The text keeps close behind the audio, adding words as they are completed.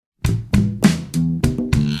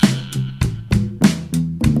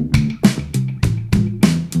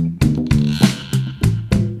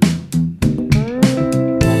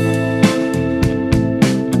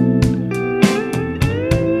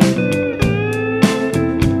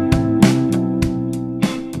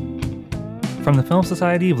From the Film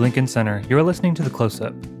Society of Lincoln Center, you're listening to The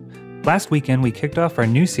Close-Up. Last weekend, we kicked off our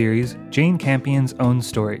new series, Jane Campion's Own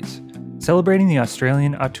Stories, celebrating the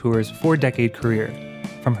Australian auteur's four-decade career,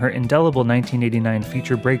 from her indelible 1989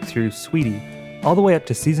 feature breakthrough, Sweetie, all the way up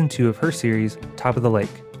to Season 2 of her series, Top of the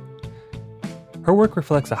Lake. Her work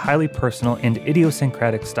reflects a highly personal and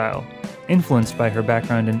idiosyncratic style, influenced by her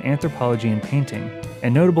background in anthropology and painting,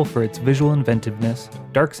 and notable for its visual inventiveness,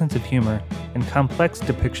 dark sense of humor, and complex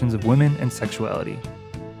depictions of women and sexuality.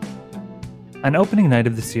 On opening night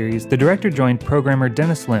of the series, the director joined programmer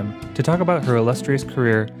Dennis Lim to talk about her illustrious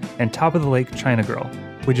career and Top of the Lake China Girl,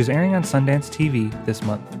 which is airing on Sundance TV this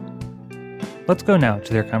month. Let's go now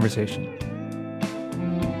to their conversation.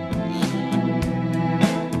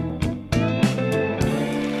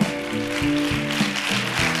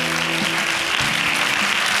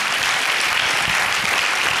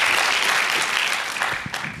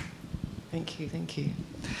 Thank you.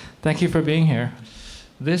 Thank you for being here.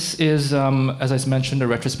 This is, as I mentioned, a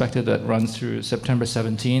retrospective that runs through September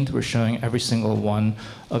 17th. We're showing every single one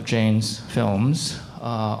of Jane's films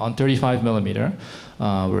on 35 millimeter.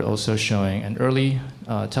 We're also showing an early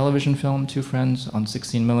television film, Two Friends, on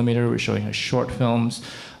 16 millimeter. We're showing her short films.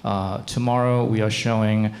 Tomorrow we are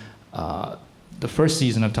showing the first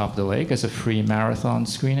season of Top of the Lake as a free marathon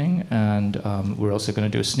screening, and we're also going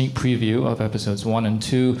to do a sneak preview of episodes 1 and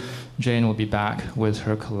 2. Jane will be back with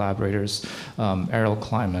her collaborators, Errol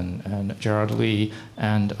Kleiman and Gerard Lee,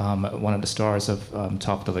 and one of the stars of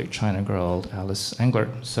Top of the Lake China Girl, Alice Engler.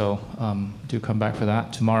 So do come back for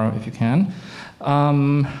that tomorrow if you can.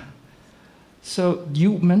 So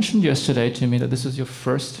you mentioned yesterday to me that this is your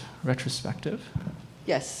first retrospective.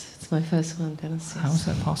 Yes, it's my first one, Dennis. Yes. How is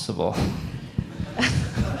that possible?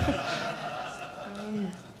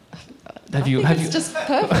 It's just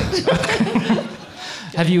perfect.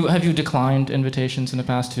 Have you declined invitations in the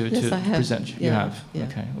past to present? Yeah, you have. Yeah.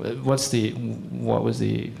 Okay. What was the?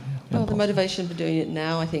 Well, the motivation for doing it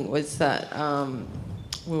now, I think, was that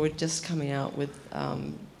we were just coming out with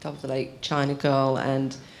Top of the Lake China Girl,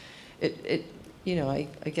 and it I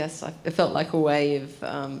guess it felt like a way of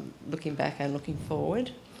looking back and looking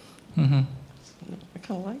forward. Mm-hmm. I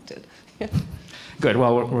kind of liked it. Good.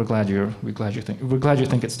 Well, we're glad you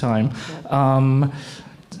think it's time. Yeah.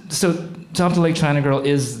 So, Top of the Lake China Girl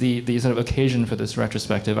is the sort of occasion for this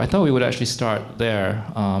retrospective. I thought we would actually start there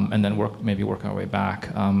and then work our way back.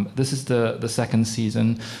 This is the second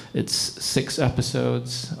season. It's 6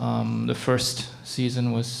 episodes. The first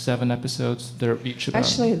season was 7 episodes. They're each about...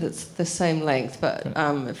 Actually, that's the same length, but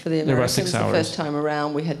for the Americans, the first time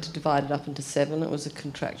around, we had to divide it up into 7. It was a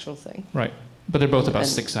contractual thing. Right. But they're both about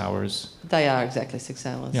 6 hours. They are exactly 6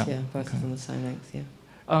 hours, yeah. Both Okay. of them the same length, yeah.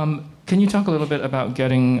 Can you talk a little bit about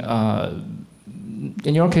getting,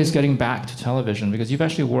 in your case, getting back to television? Because you've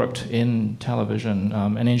actually worked in television.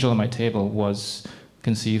 An Angel at My Table was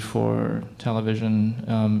conceived for television,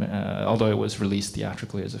 although it was released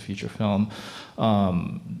theatrically as a feature film.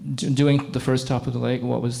 Doing the first Top of the Lake,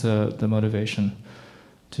 what was the motivation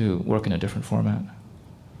to work in a different format?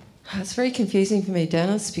 It's very confusing for me,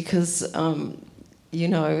 Dennis, because, I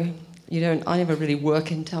never really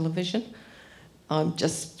work in television. I'm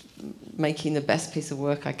just making the best piece of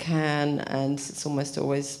work I can, and it's almost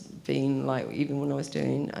always been like, even when I was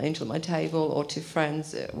doing Angel at My Table or Two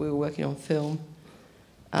Friends, we were working on film.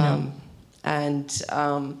 And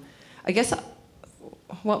I guess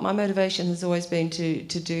what my motivation has always been to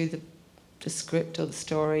do the script or the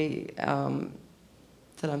story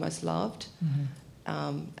that I most loved. Mm-hmm.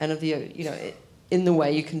 And in the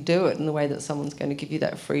way you can do it, in the way that someone's going to give you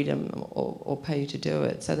that freedom or pay you to do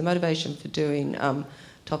it. So the motivation for doing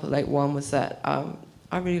Top of the Lake 1 was that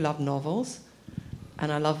I really love novels,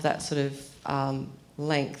 and I love that sort of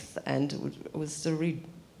length, and was sort of really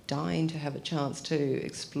dying to have a chance to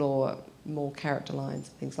explore more character lines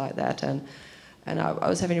and things like that. And I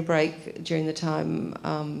was having a break during the time,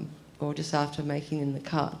 or just after making In the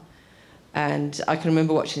Cut. And I can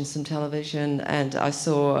remember watching some television, and I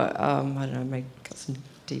saw, I got some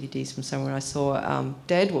DVDs from somewhere, I saw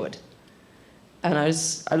Deadwood. And I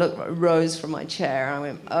rose from my chair, and I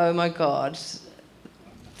went, oh my God,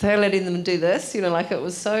 they're letting them do this? Like, it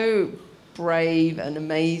was so brave and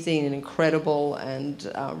amazing and incredible and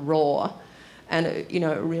raw. And, it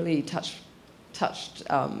really touched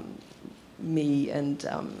me and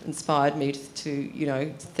inspired me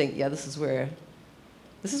to think, yeah, this is where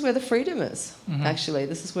the freedom is, mm-hmm. Actually.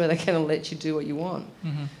 This is where they're going to let you do what you want.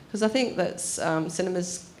 Because I think that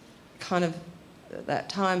cinema's kind of, at that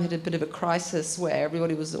time, had a bit of a crisis where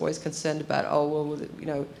everybody was always concerned about, will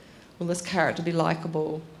this character be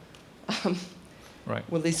likeable? Right.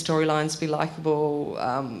 Will these storylines be likeable?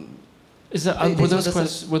 Is that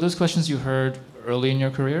were those questions you heard early in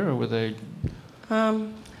your career, or were they?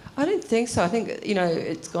 I don't think so. I think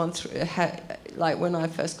it's gone through. Like when I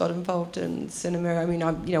first got involved in cinema, I mean,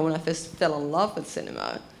 when I first fell in love with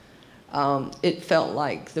cinema, it felt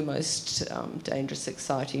like the most dangerous,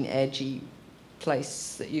 exciting, edgy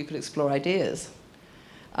place that you could explore ideas.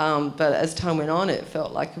 But as time went on, it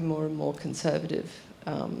felt like a more and more conservative,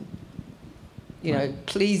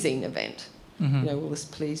 pleasing event. Mm-hmm. Will this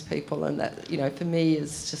please people? And that, for me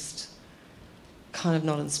is just kind of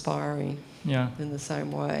not inspiring. Yeah. In the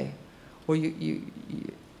same way. Or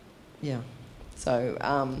yeah. So,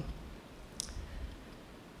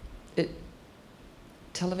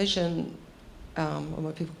 television,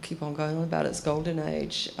 what people keep on going on about its golden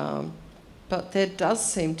age, but there does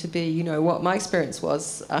seem to be, what my experience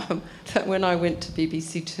was, that when I went to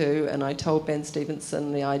BBC Two and I told Ben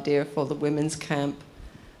Stevenson the idea for the women's camp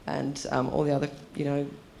and all the other, the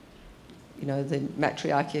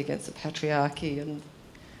matriarchy against the patriarchy and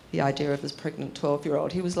the idea of this pregnant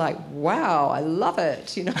 12-year-old, he was like, wow, I love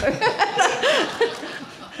it,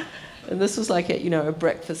 And this was like a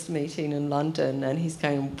breakfast meeting in London, and he's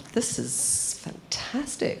going, this is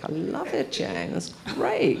fantastic, I love it, Jane, it's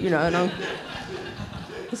great, and I'm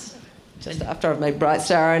just after I've made Bright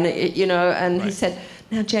Star, and and right. He said,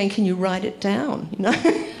 now Jane, can you write it down,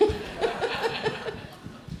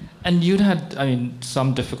 And you'd had,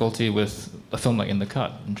 some difficulty with a film like In the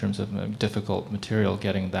Cut in terms of difficult material.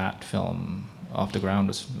 Getting that film off the ground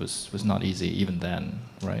was not easy even then,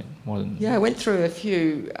 right? I went through a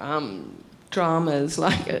few dramas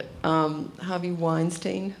like Harvey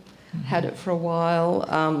Weinstein had it for a while.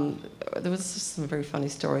 There was some very funny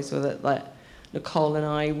stories with it. Like Nicole and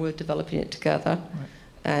I were developing it together, right.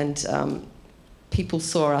 And people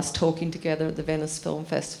saw us talking together at the Venice Film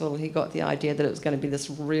Festival. He got the idea that it was going to be this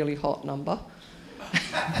really hot number.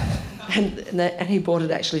 and he bought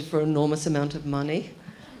it actually for an enormous amount of money.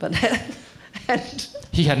 But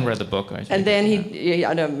he hadn't read the book, I think. And then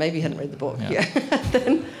I know, maybe he hadn't read the book. Yeah.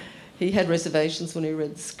 Then he had reservations when he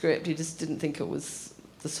read the script. He just didn't think it was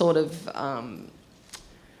the sort of,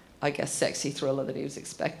 sexy thriller that he was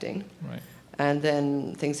expecting. Right. And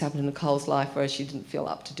then things happened in Nicole's life where she didn't feel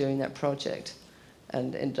up to doing that project,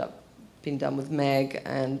 and ended up being done with Meg,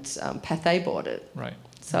 and Pathé bought it. Right.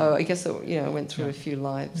 So I guess it went through a few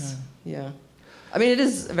lives. Yeah. I mean, it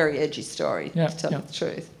is a very edgy story, to tell you the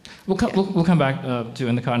truth. We'll come back to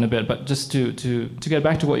In the Cut in a bit, but just to get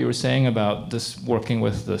back to what you were saying about this working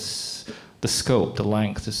with the scope, the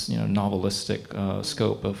length, this novelistic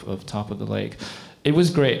scope of Top of the Lake. It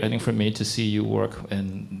was great, I think, for me to see you work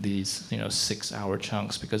in these 6-hour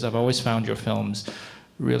chunks, because I've always found your films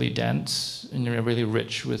really dense and really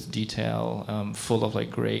rich with detail, full of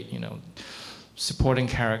great supporting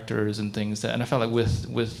characters and things and I felt like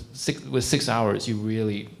with 6 hours you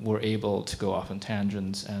really were able to go off on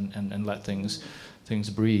tangents and let things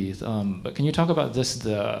breathe. But can you talk about this?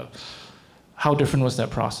 How different was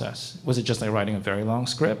that process? Was it just like writing a very long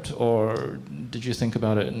script, or did you think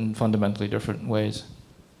about it in fundamentally different ways?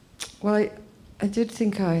 Well, I do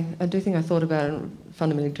think I thought about it in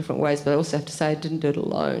fundamentally different ways, but I also have to say I didn't do it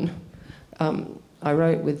alone. I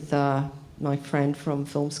wrote with my friend from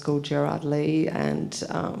film school, Gerard Lee, and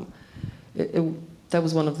that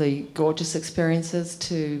was one of the gorgeous experiences,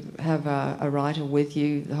 to have a writer with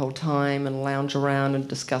you the whole time and lounge around and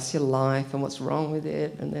discuss your life and what's wrong with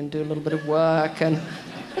it, and then do a little bit of work. And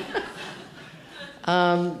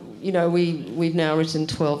we've now written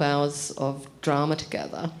 12 hours of drama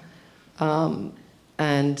together. To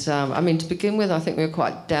begin with, I think we were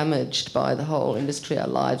quite damaged by the whole industry, our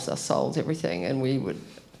lives, our souls, everything, and we would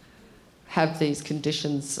have these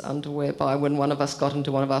conditions under whereby when one of us got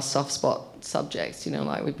into one of our soft spot subjects,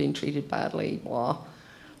 like we'd been treated badly, blah.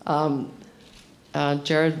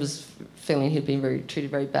 Jared was feeling he'd been treated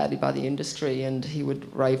very badly by the industry, and he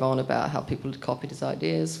would rave on about how people had copied his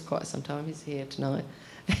ideas for quite some time. He's here tonight.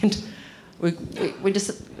 And we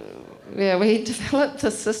developed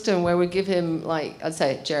a system where we give him, I'd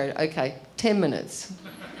say, Jared, okay, 10 minutes.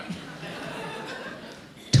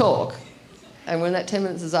 Talk. And when that 10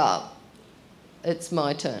 minutes is up, it's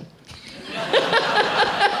my turn.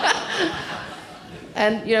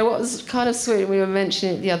 And, what was kind of sweet, we were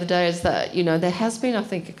mentioning it the other day, is that, there has been, I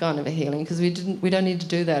think, a kind of a healing, because we don't need to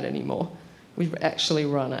do that anymore. We've actually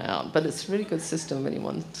run out. But it's a really good system if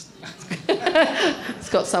anyone's it's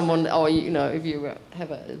got someone, if you have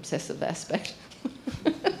an obsessive aspect.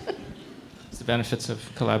 It's the benefits of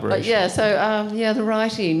collaboration. But the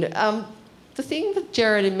writing. the thing with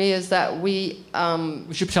Jared and me is that we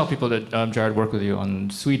should tell people that Jared worked with you on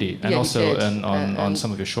Sweetie and Yeah, also he did. on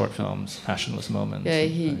some of your short films, Passionless Moments. Yeah,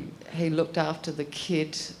 he looked after the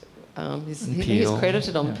kid. He's Peel.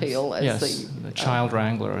 credited on Yes. Peel as the child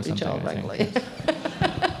wrangler or the something. child I think. wrangler.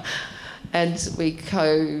 And we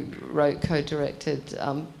co-wrote, co-directed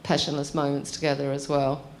Passionless Moments together as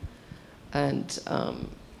well. And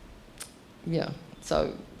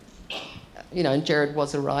so, and Jared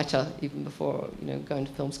was a writer even before, going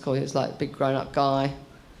to film school. He was like a big grown-up guy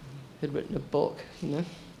who'd written a book,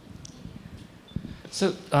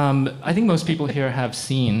 So I think most people here have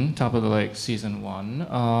seen Top of the Lake season 1,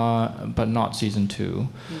 but not season 2.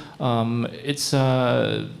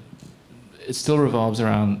 It still revolves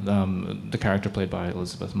around the character played by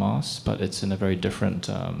Elizabeth Moss, but it's in a very different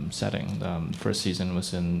setting. The first season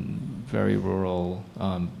was in very rural,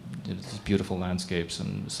 these beautiful landscapes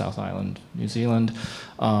in South Island, New Zealand,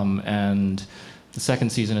 and the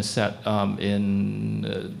second season is set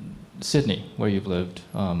in Sydney, where you've lived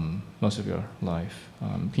most of your life.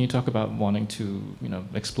 Can you talk about wanting to,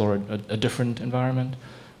 explore a different environment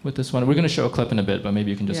with this one? We're going to show a clip in a bit, but maybe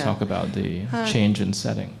you can just talk about the change in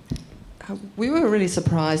setting. We were really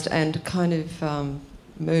surprised and kind of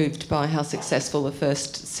moved by how successful the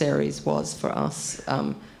first series was for us,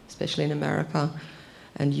 especially in America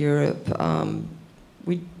and Europe. And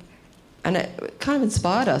it kind of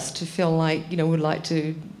inspired us to feel like, we'd like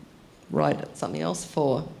to write something else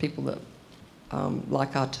for people that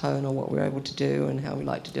like our tone or what we're able to do and how we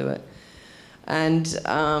like to do it. And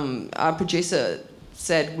our producer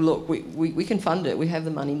said, look, we can fund it. We have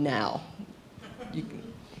the money now.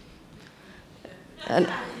 And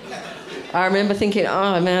I remember thinking,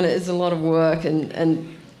 oh man, it is a lot of work.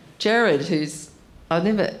 And Jared, I've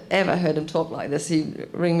never ever heard him talk like this, he'd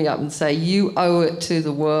ring me up and say, you owe it to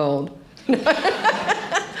the world.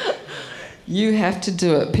 You have to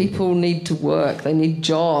do it. People need to work. They need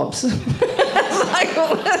jobs. It's like,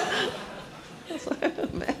 oh,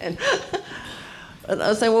 man. And I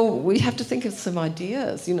was like, well, we have to think of some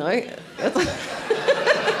ideas,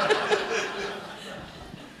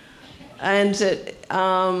 And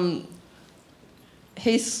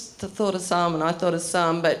he's thought of some, and I thought of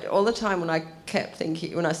some, but all the time when I kept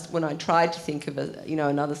thinking, when I tried to think of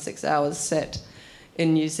another 6 hours set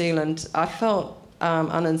in New Zealand, I felt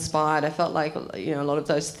uninspired. I felt like a lot of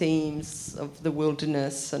those themes of the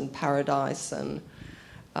wilderness and paradise and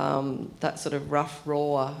that sort of rough,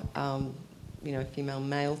 raw,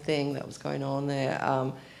 female-male thing that was going on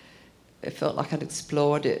there. It felt like I'd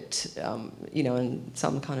explored it, in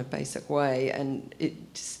some kind of basic way, and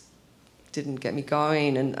it just didn't get me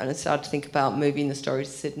going. And I started to think about moving the story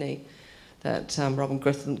to Sydney, that Robin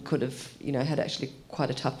Griffin could have, had actually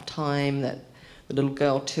quite a tough time, that the little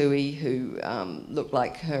girl, Tui, who looked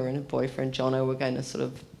like her and her boyfriend, Jono, were going to sort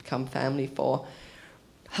of become family for,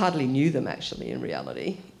 hardly knew them, actually, in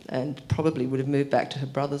reality, and probably would have moved back to her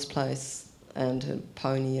brother's place and her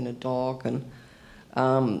pony and a dog, and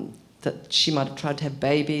that she might have tried to have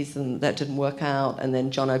babies and that didn't work out, and then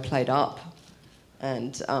Jono played up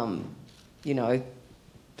and, the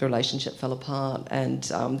relationship fell apart, and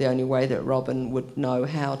the only way that Robin would know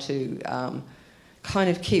how to kind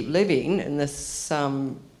of keep living in this,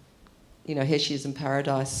 here she is in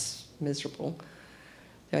paradise, miserable.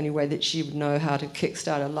 The only way that she would know how to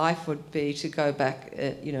kickstart her life would be to go back,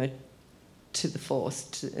 to the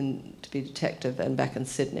force and to be a detective and back in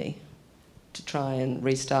Sydney to try and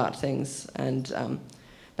restart things. And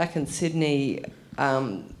back in Sydney,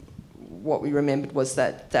 what we remembered was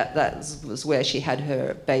that was where she had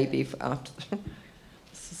her baby after.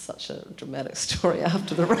 This is such a dramatic story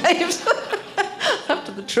after the rape,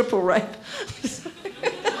 after the triple rape.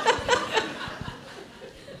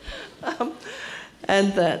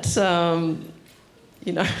 And that,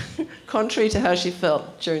 contrary to how she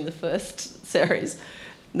felt during the first series,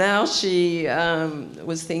 now she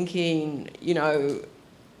was thinking,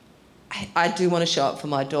 I do want to show up for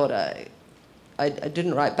my daughter. I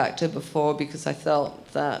didn't write back to her before because I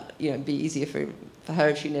felt that it'd be easier for her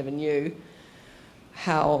if she never knew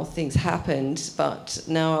how things happened. But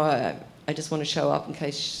now I just want to show up in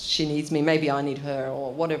case she needs me. Maybe I need her,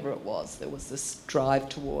 or whatever it was. There was this drive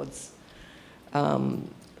towards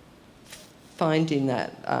finding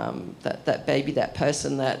that baby, that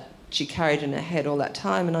person that she carried in her head all that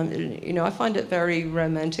time. And I find it very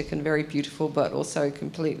romantic and very beautiful, but also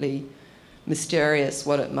completely mysterious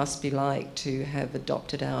what it must be like to have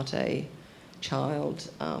adopted out a child,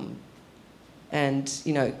 and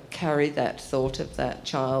carry that thought of that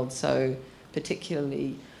child so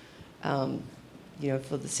particularly,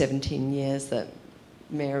 for the 17 years that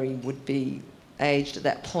Mary would be aged at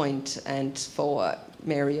that point, and for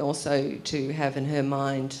Mary also to have in her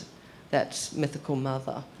mind that mythical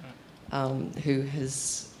mother who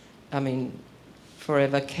has, I mean,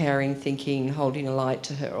 forever caring, thinking, holding a light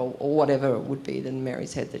to her, or whatever it would be in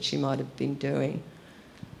Mary's head that she might have been doing.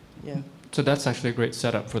 Yeah. So that's actually a great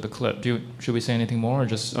setup for the clip. Should we say anything more, or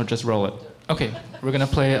just roll it? Okay, we're gonna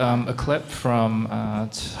play a clip from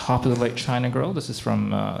Top of the Lake China Girl. This is from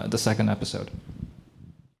the second episode.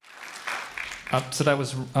 So that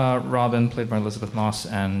was Robin, played by Elizabeth Moss,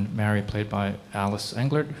 and Mary, played by Alice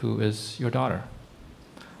Englert, who is your daughter.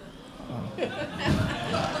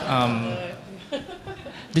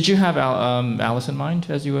 Did you have Alice in mind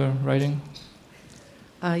as you were writing?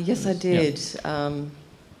 Yes, I did.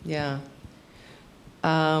 Yeah.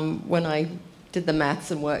 When I did the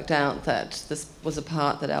maths and worked out that this was a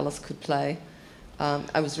part that Alice could play,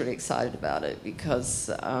 I was really excited about it because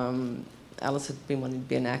Alice had been wanting to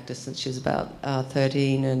be an actor since she was about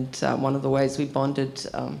 13, and one of the ways we bonded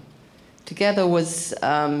together was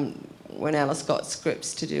when Alice got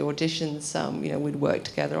scripts to do auditions. We'd work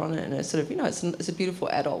together on it, and it's sort of, it's a beautiful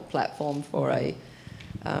adult platform for a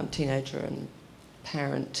teenager and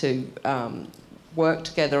parent to work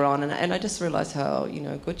together on, and I just realised how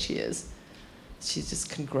good she is. She just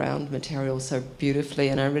can ground material so beautifully,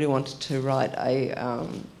 and I really wanted to write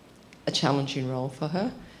a challenging role for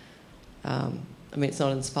her. It's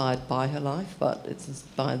not inspired by her life, but it's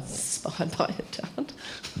inspired by her talent.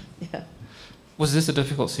 Yeah. Was this a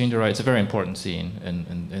difficult scene to write? It's a very important scene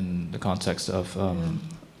in the context of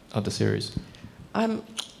the series. I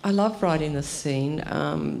love writing this scene.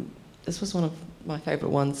 This was one of my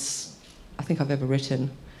favourite ones I think I've ever written.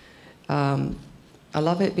 I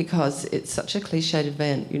love it because it's such a cliched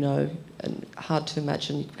event, and hard to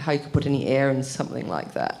imagine how you could put any air in something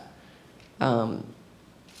like that.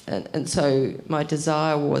 And so my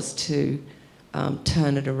desire was to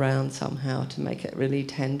turn it around somehow, to make it really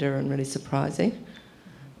tender and really surprising,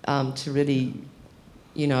 to really,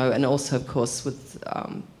 and also, of course, with,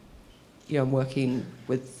 working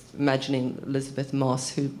with, imagining Elizabeth Moss,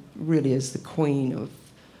 who really is the queen of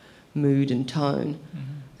mood and tone,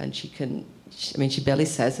 and she barely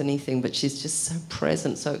says anything, but she's just so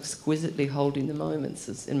present, so exquisitely holding the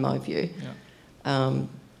moments, in my view. Yeah.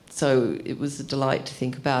 So it was a delight to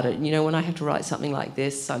think about it. When I have to write something like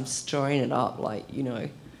this, I'm storing it up like,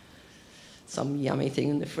 some yummy thing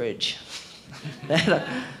in the fridge.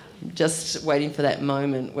 I'm just waiting for that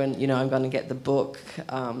moment when, I'm going to get the book,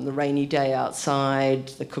 the rainy day outside,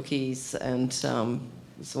 the cookies, and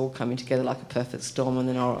it's all coming together like a perfect storm, and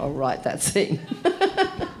then I'll write that scene.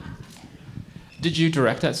 Did you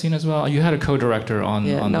direct that scene as well? You had a co-director on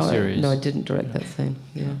the series. No, I didn't direct that scene.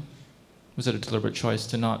 Yeah. Was it a deliberate choice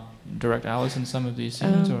to not direct Alice in some of these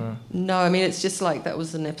scenes, or? No, it's just like that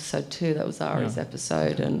was in episode 2. That was Ari's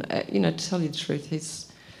episode, and to tell you the truth,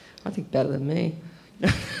 he's, I think, better than me.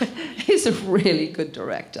 He's a really good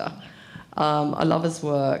director. I love his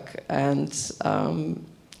work, and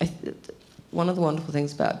one of the wonderful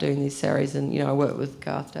things about doing these series, and I worked with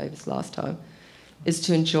Garth Davis last time, is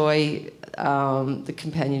to enjoy the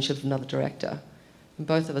companionship of another director. And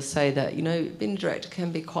both of us say that, being a director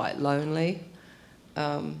can be quite lonely.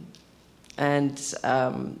 And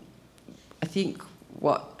I think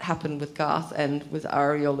what happened with Garth and with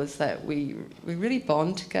Ariel is that we really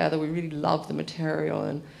bond together, we really love the material,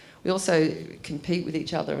 and we also compete with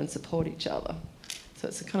each other and support each other. So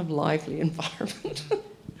it's a kind of lively environment.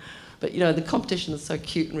 But, the competition is so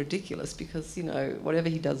cute and ridiculous because, whatever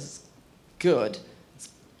he does is good,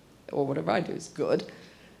 or whatever I do is good,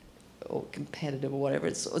 or competitive or whatever,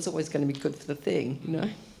 it's always going to be good for the thing,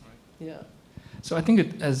 Right. Yeah. So I think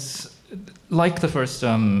it, as like the first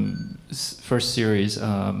series,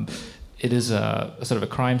 it is a sort of a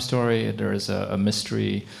crime story. There is a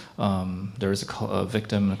mystery. There is a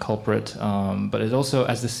victim, a culprit. But it also,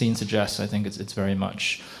 as the scene suggests, I think it's very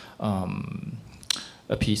much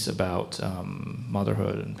a piece about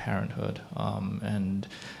motherhood and parenthood. And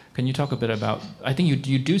can you talk a bit about? I think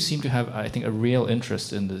you do seem to have, I think, a real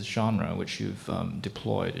interest in this genre, which you've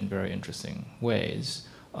deployed in very interesting ways.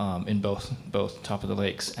 In both Top of the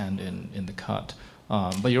Lakes and in The Cut.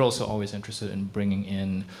 But you're also always interested in bringing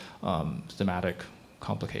in thematic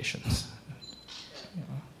complications.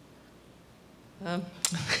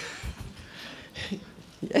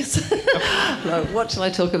 Yes. No, what shall I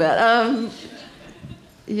talk about?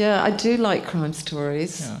 Yeah, I do like crime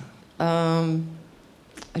stories. Yeah.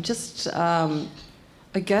 I guess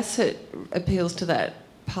it appeals to that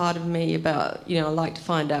part of me about, I like to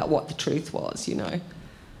find out what the truth was,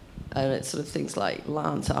 And it's sort of things like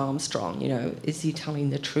Lance Armstrong, you know, is he telling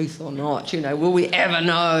the truth or not? You know, will we ever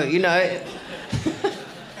know, you know?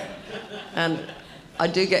 And I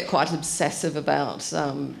do get quite obsessive about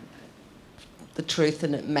the truth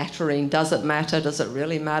and it mattering. Does it matter? Does it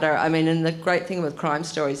really matter? I mean, and the great thing with crime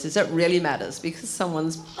stories is it really matters because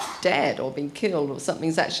someone's dead or been killed or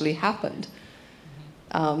something's actually happened.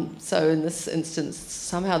 So in this instance,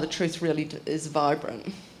 somehow the truth really is vibrant.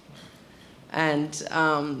 And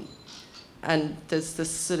there's this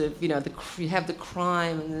sort of, you know, you have the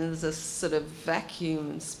crime and then there's this sort of vacuum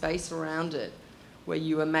and space around it where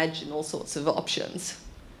you imagine all sorts of options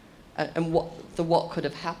and what could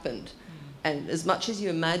have happened. And as much as you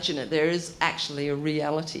imagine it, there is actually a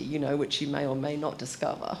reality, you know, which you may or may not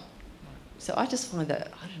discover. So I just find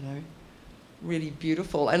that, I don't know, really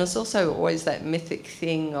beautiful. And it's also always that mythic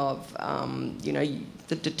thing of, you know,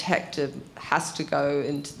 the detective has to go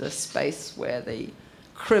into the space where the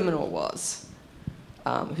criminal was,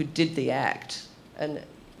 who did the act. And,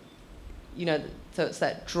 you know, so it's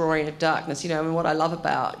that drawing of darkness. You know, I mean, what I love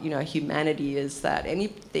about, you know, humanity is that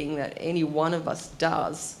anything that any one of us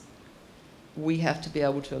does, we have to be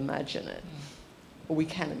able to imagine it. Or we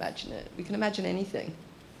can imagine it. We can imagine anything.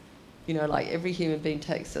 You know, like every human being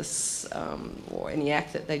takes us, or any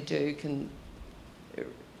act that they do can,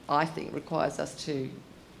 I think, requires us to,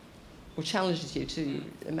 or challenges you to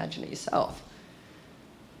imagine it yourself.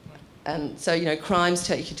 And so, you know, crimes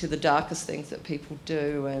take you to the darkest things that people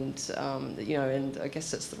do, and, you know, and I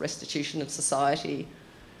guess it's the restitution of society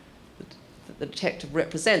that the detective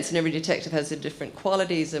represents, and every detective has their different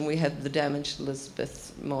qualities, and we have the damaged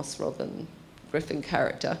Elizabeth Moss, Robin Griffin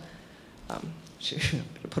character.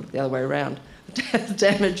 Put it the other way around.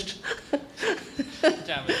 Damaged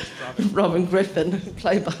Robin Griffin,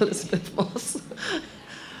 played by Elizabeth Moss.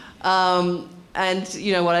 And,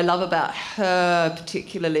 you know, what I love about her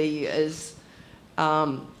particularly is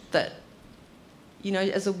that, you know,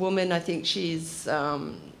 as a woman, I think she's,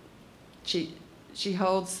 she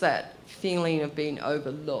holds that feeling of being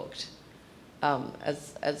overlooked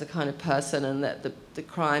as a kind of person, and that the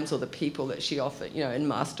crimes or the people that she offered, you know, in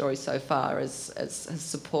my story so far has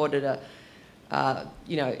supported a,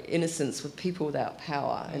 you know, innocence with people without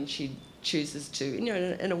power, and she chooses to, you know,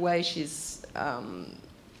 in a way she's kind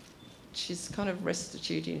of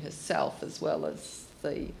restituting herself as well as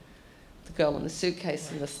the girl in the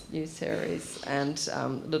suitcase in this new series, and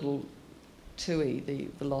little Tui, the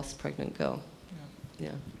lost pregnant girl.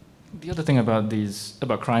 Yeah. The other thing about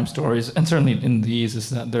crime stories, and certainly in these, is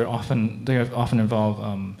that they often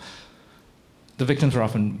involve the victims are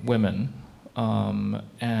often women,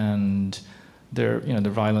 and they're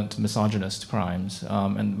violent, misogynist crimes,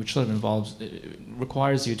 and which sort of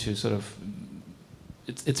requires you to sort of.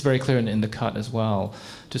 It's very clear in the cut as well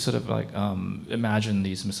to sort of like imagine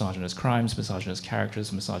these misogynist crimes, misogynist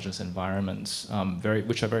characters, misogynist environments,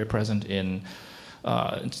 which are very present in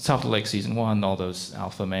South of the Lake season 1. All those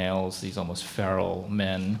alpha males, these almost feral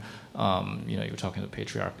men. You know, you were talking about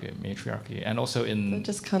patriarchy, matriarchy, and also in. They're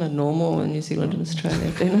just kind of normal in New Zealand and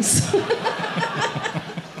Australia, Dennis.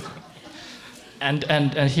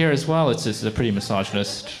 and here as well, it's a pretty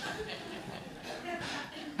misogynist.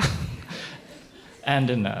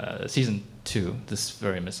 And in season 2, this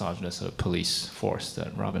very misogynist sort of police force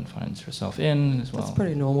that Robin finds herself in as well. That's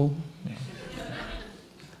pretty normal. Yeah.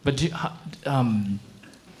 But I'm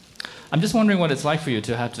just wondering what it's like for you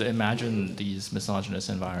to have to imagine these misogynist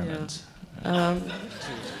environments. Yeah.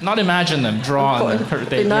 Not imagine them, draw on them. It'd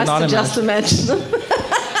be nice to just imagine them.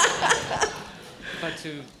 But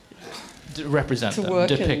to represent to them,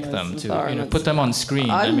 depict them, to put them on screen.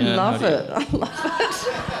 I love it.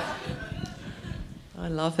 I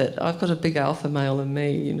love it. I've got a big alpha male in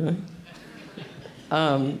me, you know.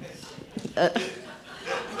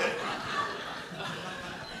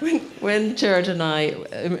 When Jared and I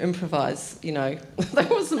improvised, you know, there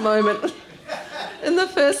was a moment in the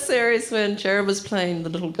first series when Jared was playing the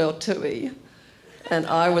little girl Tui, and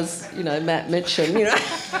I was, you know, Matt Mitchum, you know.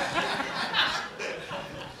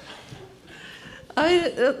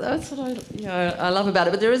 That's what I love about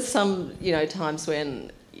it. But there is some, you know, times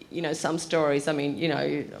when, you know, some stories, I mean, you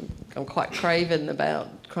know, I'm quite craven about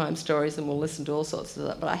crime stories and will listen to all sorts of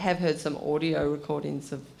that, but I have heard some audio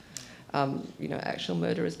recordings of, you know, actual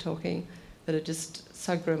murderers talking that are just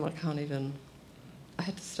so grim I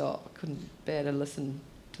had to stop. I couldn't bear to listen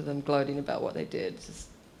to them gloating about what they did. It's just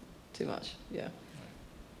too much, yeah.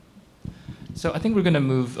 So I think we're going to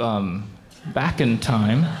move back in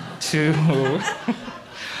time to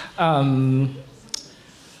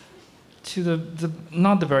the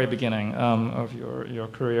not the very beginning of your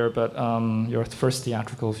career, but your first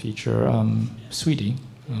theatrical feature, Sweetie.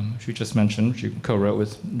 which you just mentioned, which you co-wrote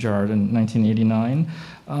with Gerard in 1989.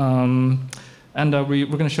 And we're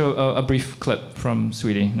going to show a brief clip from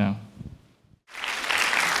Sweetie now.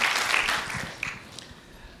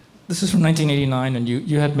 This is from 1989, and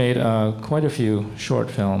you had made quite a few short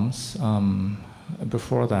films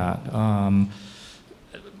before that.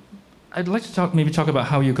 I'd like to talk about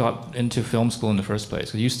how you got into film school in the first place.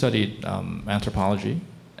 Because you studied anthropology,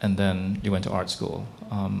 and then you went to art school.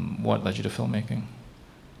 What led you to filmmaking?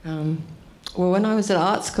 Well, when I was at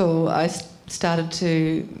art school, I started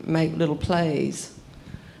to make little plays,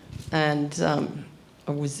 and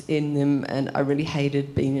I was in them, and I really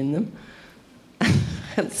hated being in them.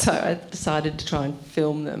 And so I decided to try and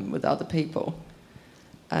film them with other people.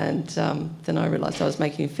 And then I realised I was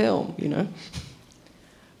making a film, you know,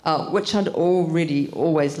 which I'd already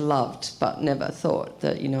always loved, but never thought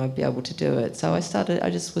that, you know, I'd be able to do it. So I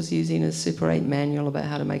just was using a Super 8 manual about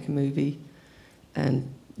how to make a movie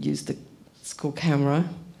and used the school camera.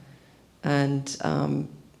 And, I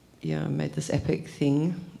made this epic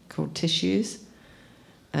thing called Tissues,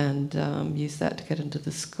 and used that to get into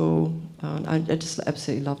the school. I just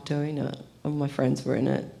absolutely loved doing it. All my friends were in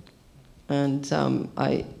it. And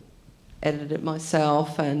I edited it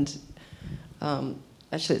myself, and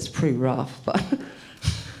actually it's pretty rough, but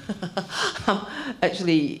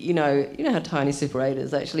actually, you know how tiny Super 8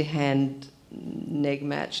 is, actually hand neg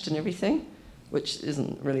matched and everything, which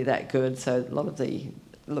isn't really that good, so a lot of it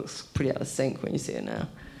looks pretty out of sync when you see it now.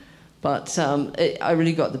 But I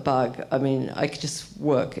really got the bug. I mean, I could just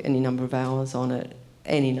work any number of hours on it,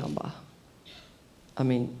 any number. I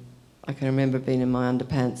mean, I can remember being in my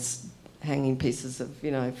underpants, hanging pieces of, you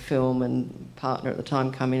know, film, and partner at the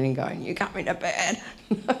time coming and going, "You got me to bed."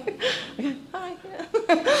 Okay, hi.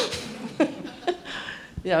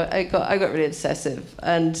 Yeah. I got really obsessive,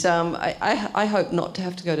 and I hope not to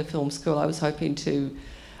have to go to film school. I was hoping to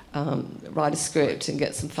write a script and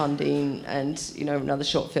get some funding and, you know, another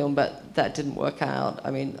short film, but that didn't work out.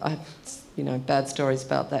 I mean, I have, you know, bad stories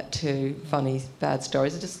about that too, funny, bad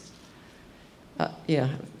stories. It just,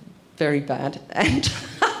 very bad. And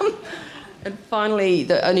and finally,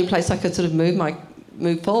 the only place I could sort of move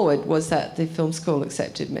forward was that the film school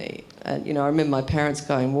accepted me. And, you know, I remember my parents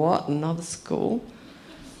going, "What, another school?"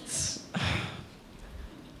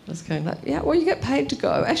 I was going like, "Yeah, well, you get paid to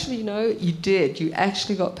go." Actually, you know, you did. You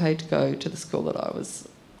actually got paid to go to the school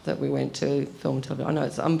that we went to, film and television. I know,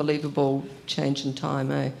 it's an unbelievable change in time,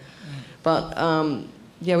 eh? Mm. But,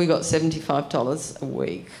 we got $75 a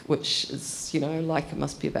week, which is, you know, like it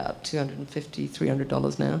must be about $250,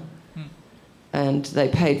 $300 now. Mm. And they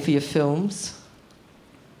paid for your films.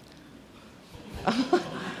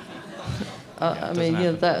 I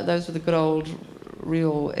mean, those were the good old,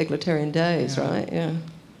 real egalitarian days, right? Yeah.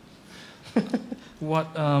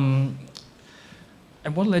 What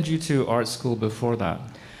led you to art school before that?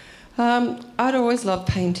 I'd always loved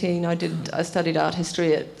painting. I studied art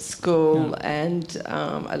history at school, and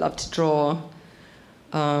I loved to draw.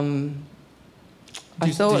 Did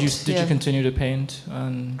you continue to paint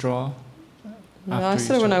and draw? No,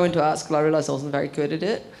 when I went to art school, I realised I wasn't very good at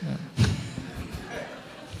it. Yeah.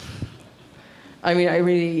 I mean,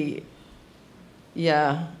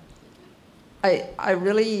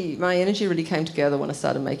 my energy really came together when I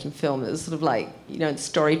started making film. It was sort of like, you know,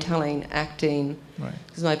 storytelling, acting,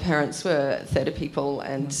 because my parents were theatre people,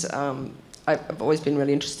 and I've always been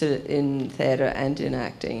really interested in theatre and in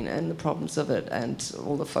acting and the problems of it and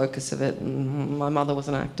all the focus of it. And my mother was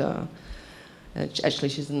an actor. Actually,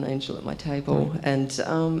 she's an angel at my table. And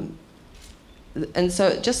so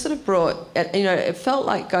it just sort of brought, you know, it felt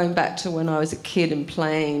like going back to when I was a kid and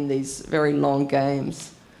playing these very long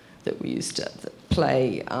games that we used to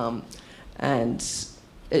play, and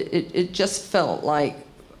it just felt like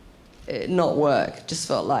not work. It just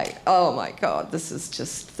felt like, oh my God, this is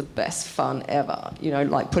just the best fun ever. You know,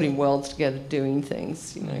 like putting worlds together, doing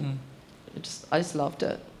things. You know, I just loved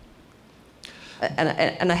it.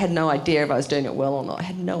 And I had no idea if I was doing it well or not. I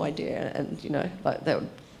had no idea, and you know, like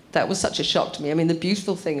that was such a shock to me. I mean, the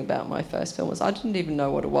beautiful thing about my first film was I didn't even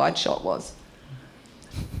know what a wide shot was.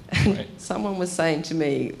 And someone was saying to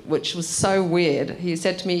me, which was so weird, he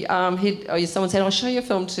said to me, someone said, "I'll show your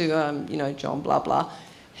film to, you know, John, blah, blah.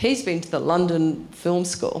 He's been to the London Film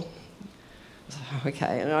School." I was like, "Oh,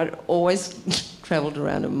 okay." And I'd always travelled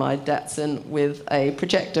around in my Datsun with a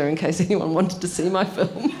projector in case anyone wanted to see my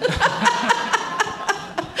film.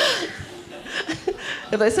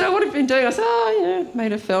 If they said, "Oh, what have you been doing?" I said, "Oh, you know,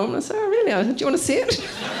 made a film." I said, "Oh, really?" I said, "Do you want to see it?"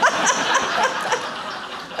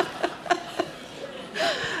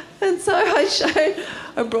 And so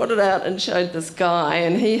I brought it out and showed this guy,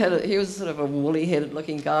 and he was sort of a woolly-headed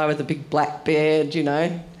looking guy with a big black beard, you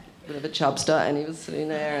know, bit of a chubster, and he was sitting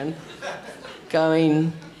there and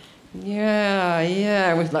going,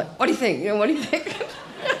 yeah. We're like, what do you think? What do you think?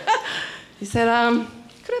 He said,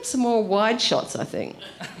 could have some more wide shots, I think.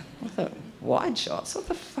 I thought, wide shots? What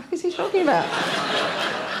the fuck is he talking about?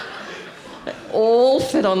 They all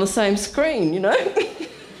fit on the same screen, you know?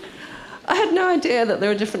 I had no idea that there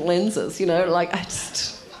were different lenses, you know, like I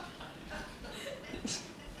just...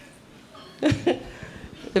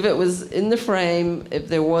 If it was in the frame, if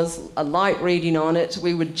there was a light reading on it,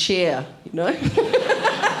 we would cheer, you know?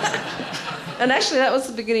 And actually that was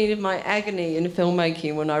the beginning of my agony in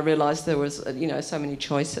filmmaking when I realised there was, you know, so many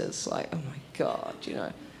choices, like, oh my God, you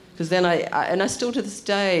know. Because then I still to this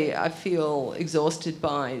day, I feel exhausted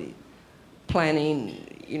by planning,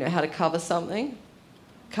 you know, how to cover something.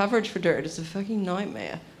 Coverage for dirt is a fucking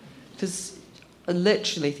nightmare because I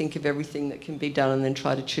literally think of everything that can be done and then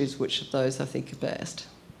try to choose which of those I think are best.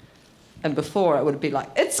 And before I would be like,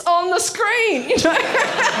 it's on the screen, you know.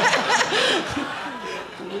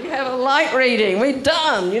 We have a light reading, we're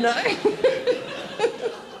done, you know.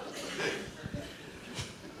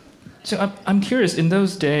 So I'm curious, in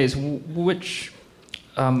those days, which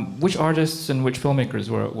artists and which filmmakers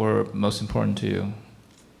were most important to you?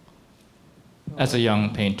 As a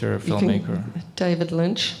young painter, filmmaker. David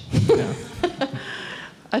Lynch. Yeah.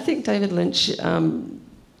 I think David Lynch,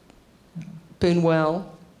 Buñuel,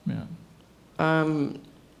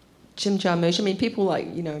 Jim Jarmusch. I mean, people like,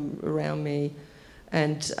 you know, around me.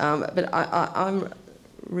 And but I'm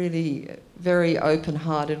really very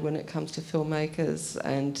open-hearted when it comes to filmmakers.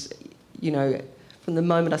 And, you know, from the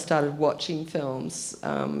moment I started watching films,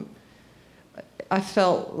 I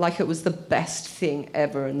felt like it was the best thing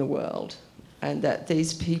ever in the world. And that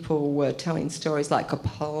these people were telling stories like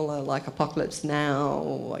Coppola, like Apocalypse Now,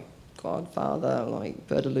 like Godfather, like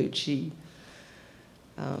Bertolucci.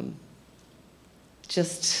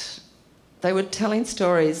 They were telling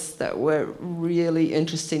stories that were really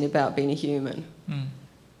interesting about being a human. Mm.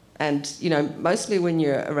 And, you know, mostly when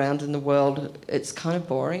you're around in the world, it's kind of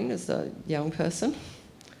boring as a young person.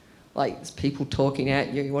 Like, it's people talking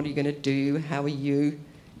at you, what are you going to do, how are you,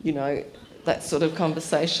 you know, that sort of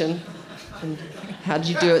conversation. And how did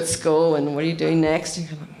you do at school and what are you doing next?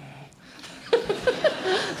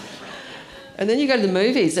 And then you go to the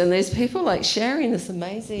movies and there's people like sharing this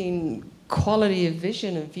amazing quality of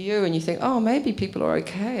vision and view and you think, oh, maybe people are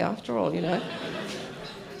okay after all, you know.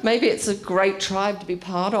 Maybe it's a great tribe to be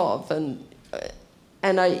part of. And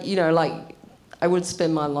I, you know, like, I would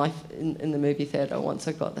spend my life in the movie theatre once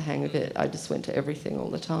I got the hang of it. I just went to everything all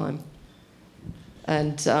the time.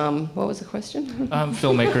 And what was the question?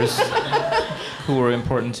 Filmmakers who were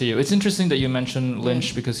important to you. It's interesting that you mentioned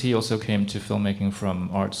Lynch because he also came to filmmaking from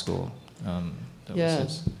art school.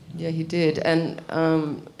 Yeah, he did. And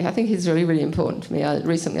I think he's really, really important to me.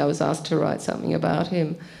 Recently I was asked to write something about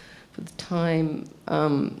him for the Time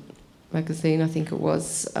magazine, I think it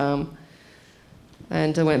was. And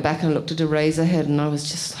I went back and looked at Eraserhead and I was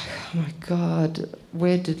just like, oh my God,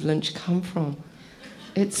 where did Lynch come from?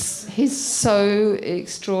 He's so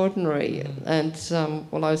extraordinary. And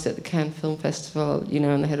while I was at the Cannes Film Festival, you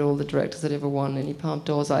know, and they had all the directors that ever won any Palme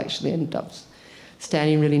d'Ors, I actually ended up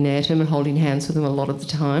standing really near to him and holding hands with him a lot of the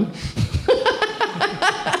time.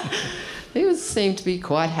 He seemed to be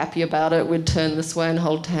quite happy about it. We'd turn this way and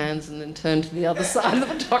hold hands and then turn to the other side of the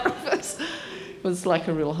photographers. It was like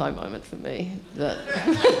a real high moment for me. But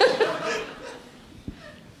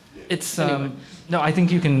it's anyway. No, I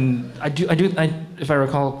think you can. If I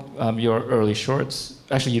recall your early shorts,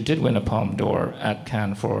 actually you did win a Palme d'Or at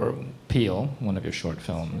Cannes for Peel, one of your short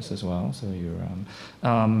films as well. So you're.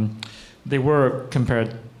 They were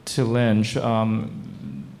compared to Lynch,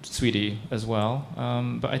 Sweetie as well.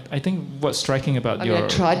 But I think what's striking about I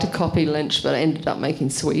tried to copy Lynch, but I ended up making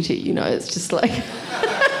Sweetie. You know, it's just like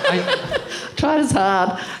I tried as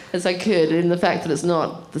hard as I could, and the fact that it's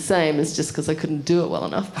not the same is just because I couldn't do it well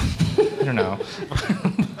enough. I don't know.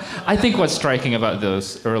 I think what's striking about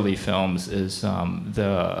those early films is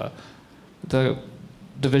the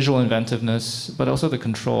visual inventiveness, but also the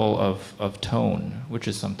control of tone, which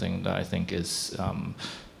is something that I think is...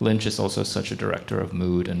 Lynch is also such a director of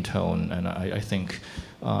mood and tone, and I think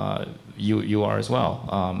you are as well.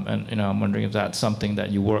 And you know, I'm wondering if that's something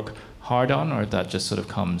that you work hard on, or if that just sort of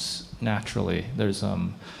comes naturally. There's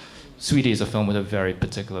Sweetie is a film with a very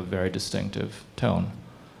particular, very distinctive tone.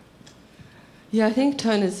 Yeah, I think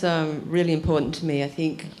tone is really important to me. I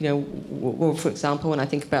think, you know, well, for example, when I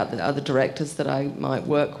think about the other directors that I might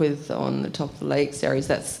work with on the Top of the Lake series,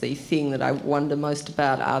 that's the thing that I wonder most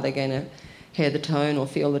about. Are they going to hear the tone or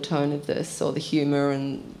feel the tone of this, or the humour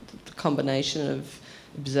and the combination of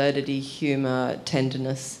absurdity, humour,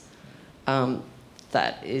 tenderness.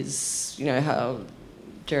 That is, you know, how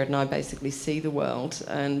Gerard and I basically see the world,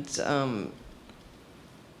 and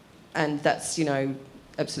that's, you know,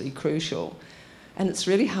 absolutely crucial. And it's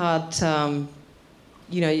really hard,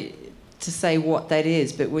 you know, to say what that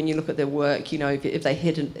is. But when you look at their work, you know, if they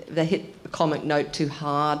hit the comic note too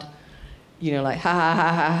hard, you know, like ha ha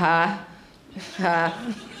ha ha ha ha.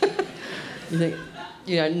 You think,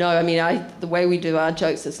 you know, no. I mean, the way we do our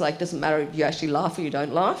jokes, it's like, doesn't matter if you actually laugh or you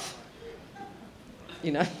don't laugh.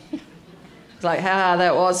 You know, it's like, ha,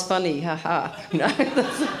 that was funny, ha ha. You know,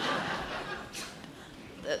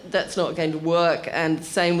 that's not going to work. And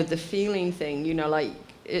same with the feeling thing. You know, like,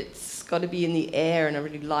 it's got to be in the air in a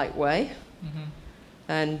really light way. Mm-hmm.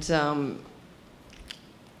 And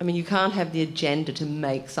I mean, you can't have the agenda to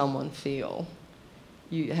make someone feel.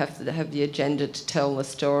 You have to have the agenda to tell the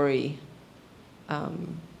story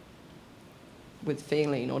with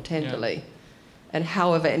feeling or tenderly. Yeah. And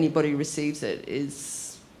however anybody receives it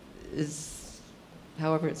is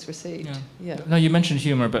however it's received. Yeah. Now, you mentioned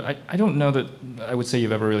humor, but I don't know that I would say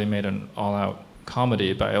you've ever really made an all-out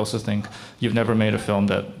comedy, but I also think you've never made a film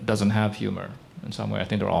that doesn't have humor in some way. I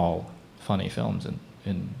think they're all funny films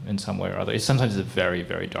in some way or other. Sometimes it's very,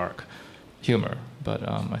 very dark humor, but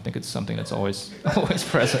I think it's something that's always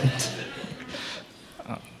present.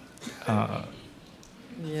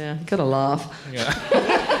 Yeah, gotta laugh. Yeah.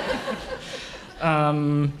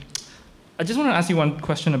 I just want to ask you one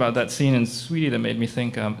question about that scene in Sweetie that made me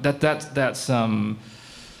think that's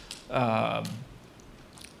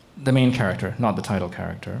the main character, not the title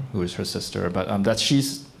character, who is her sister, but that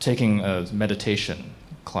she's taking a meditation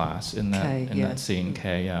class in that scene,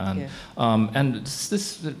 Kay, and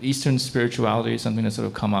this Eastern spirituality is something that's sort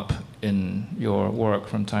of come up in your work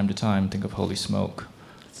from time to time. Think of Holy Smoke.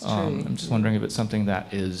 I'm just wondering if it's something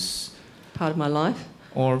that is part of my life,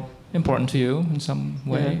 or important to you in some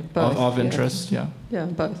way, both, of interest. Yeah,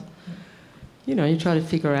 both. You know, you try to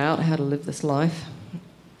figure out how to live this life.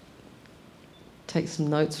 Take some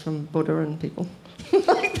notes from Buddha and people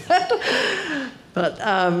like that. But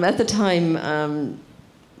at the time,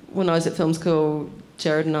 when I was at film school,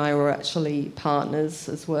 Gerard and I were actually partners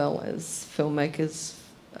as well as filmmakers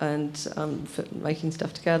and making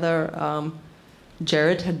stuff together.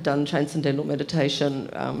 Gerard had done transcendental meditation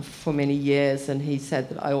for many years, and he said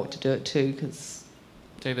that I ought to do it too, because...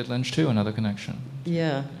 David Lynch too, another connection.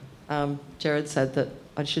 Yeah. Gerard said that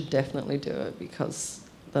I should definitely do it, because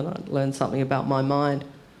then I'd learn something about my mind.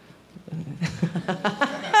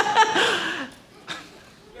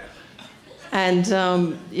 And,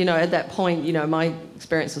 you know, at that point, you know, my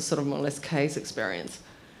experience was sort of more or less Kay's experience,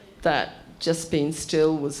 that just being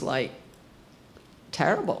still was, like,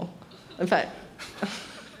 terrible. In fact,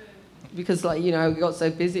 because, like, you know, we got so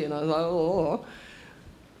busy and I was like, oh.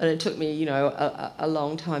 And it took me, you know, a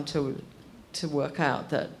long time to work out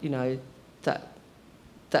that, you know,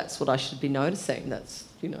 that's what I should be noticing. That's,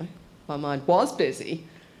 you know, my mind was busy,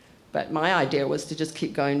 but my idea was to just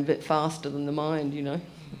keep going a bit faster than the mind, you know.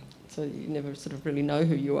 So you never sort of really know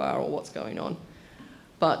who you are or what's going on.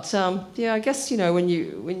 But yeah, I guess, you know, when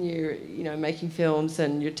you're you know, making films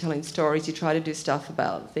and you're telling stories, you try to do stuff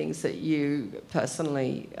about things that you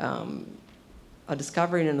personally are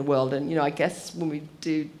discovering in the world. And, you know, I guess when we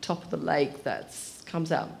do Top of the Lake, that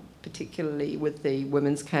comes out particularly with the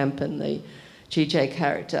women's camp and the GJ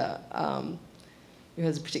character, who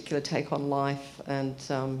has a particular take on life, and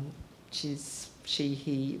because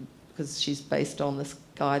she's based on this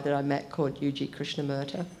guy that I met called Yuji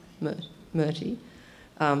Krishnamurti,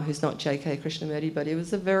 who's not J.K. Krishnamurti, but he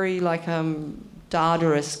was a very, like,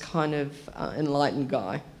 Dadaist kind of enlightened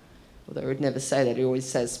guy. Although he would never say that. He always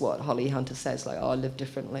says what Holly Hunter says, like, oh, I live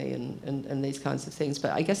differently and these kinds of things.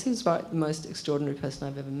 But I guess he was the most extraordinary person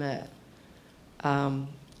I've ever met. And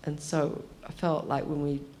so I felt like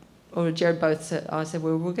Gerard both said, I said,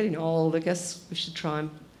 well, we're getting old. I guess we should try and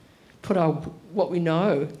put what we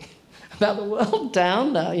know about the world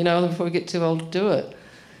down now, you know, before we get too old to do it.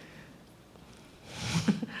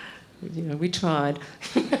 You know, we tried.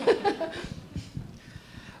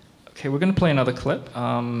 Okay, we're going to play another clip.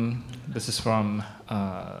 This is from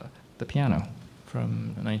The Piano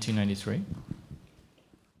from 1993.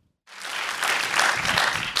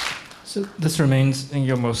 So this remains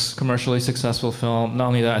your most commercially successful film. Not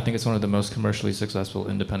only that, I think it's one of the most commercially successful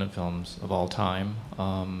independent films of all time.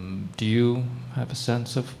 Do you have a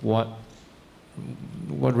sense of what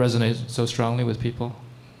resonates so strongly with people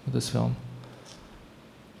with this film?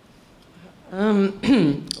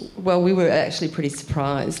 Well, we were actually pretty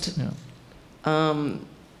surprised. Yeah.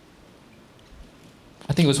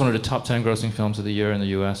 I think it was one of the top 10 grossing films of the year in the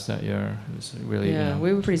US that year. It was really, Yeah,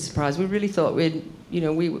 we were pretty surprised. We really thought we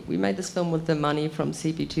made this film with the money from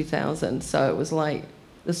CP 2000, so it was like,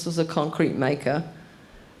 this was a concrete maker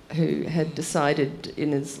who had decided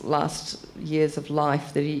in his last years of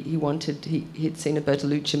life that he'd seen a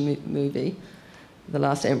Bertolucci movie, The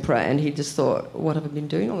Last Emperor, and he just thought, what have I been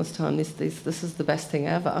doing all this time? This is the best thing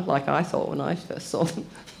ever, like I thought when I first saw the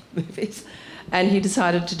movies. And he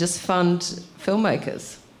decided to just fund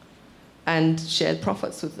filmmakers and shared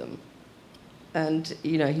profits with them. And,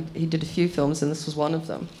 he did a few films, and this was one of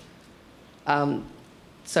them.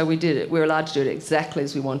 So we did it. We were allowed to do it exactly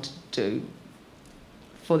as we wanted to do,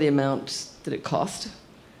 for the amount that it cost.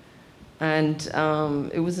 And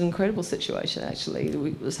it was an incredible situation, actually.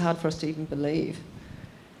 It was hard for us to even believe.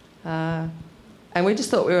 And we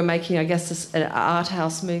just thought we were making, I guess, an art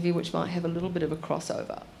house movie which might have a little bit of a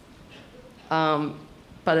crossover.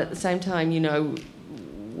 But at the same time,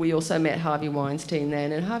 we also met Harvey Weinstein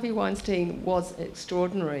then, and Harvey Weinstein was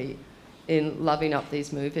extraordinary in loving up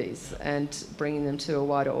these movies and bringing them to a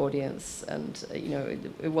wider audience. And,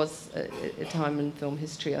 it was a time in film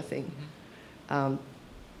history, I think,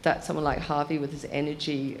 that someone like Harvey, with his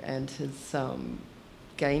energy and his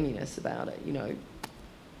gaminess about it,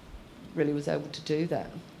 really was able to do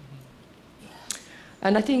that.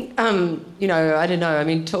 And I think, I don't know, I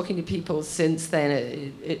mean, talking to people since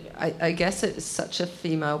then, I guess it's such a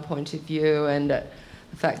female point of view, and the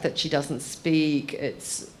fact that she doesn't speak,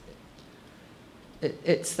 it's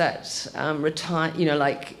that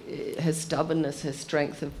her stubbornness, her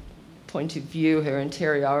strength of point of view, her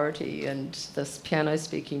interiority, and this piano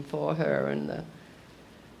speaking for her, and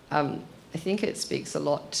I think it speaks a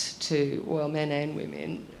lot to, well, men and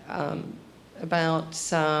women,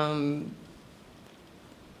 about,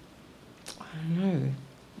 I don't know,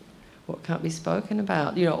 what can't be spoken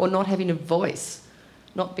about, or not having a voice,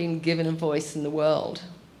 not being given a voice in the world.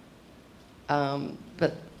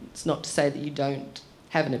 But it's not to say that you don't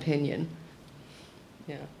have an opinion.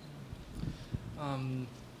 Yeah.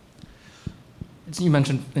 You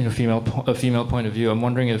mentioned a female point of view. I'm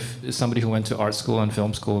wondering if somebody who went to art school and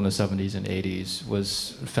film school in the 70s and 80s,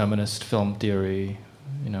 was feminist film theory,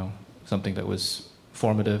 something that was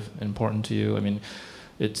formative and important to you? I mean,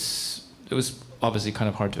 it was obviously kind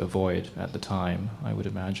of hard to avoid at the time, I would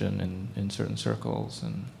imagine, in certain circles.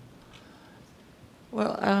 And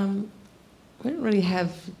well, we didn't really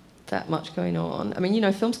have that much going on. I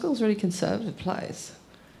mean, film school's a really conservative place.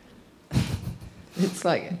 It's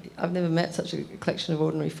like, I've never met such a collection of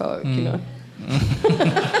ordinary folk, I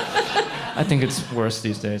think it's worse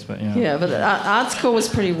these days, but yeah. Yeah, but art school was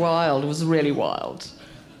pretty wild. It was really wild.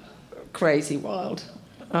 Crazy wild.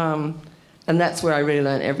 And that's where I really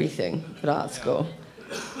learned everything at art school.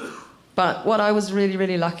 But what I was really,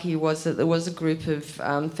 really lucky was that there was a group of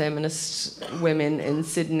feminist women in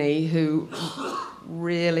Sydney who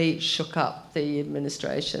really shook up the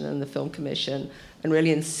administration and the Film Commission and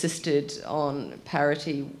really insisted on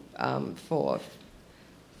parity for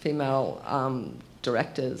female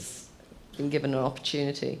directors being given an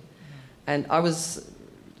opportunity. And I was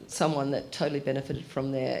someone that totally benefited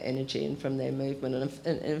from their energy and from their movement.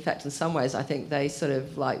 And in fact, in some ways, I think they sort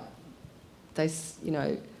of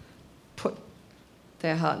put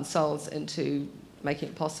their heart and souls into making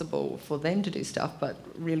it possible for them to do stuff, but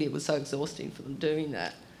really it was so exhausting for them doing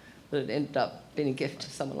that it ended up being a gift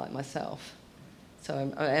to someone like myself.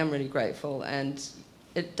 So I am really grateful, and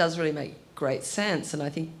it does really make great sense, and I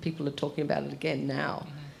think people are talking about it again now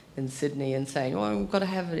in Sydney and saying, oh, we've got to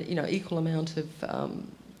have an equal amount of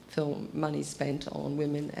film money spent on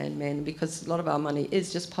women and men, because a lot of our money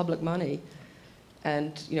is just public money,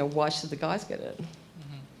 and why should the guys get it?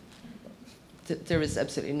 There is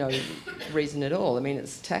absolutely no reason at all. I mean,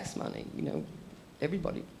 it's tax money.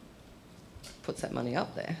 Everybody puts that money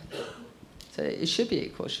up there, so it should be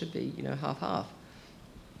equal. It should be half-half.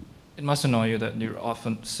 It must annoy you that you're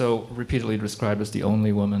often so repeatedly described as the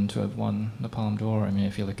only woman to have won the Palme d'Or. I mean,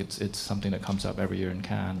 I feel like it's something that comes up every year in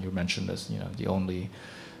Cannes. You're mentioned as the only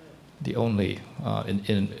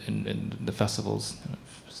in the festival's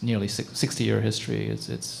nearly 60-year history.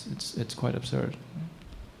 It's quite absurd.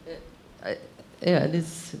 Yeah, it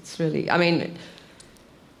is. It's really. I mean,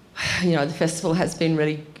 the festival has been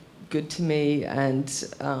really good to me, and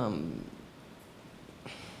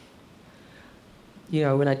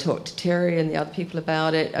when I talked to Terry and the other people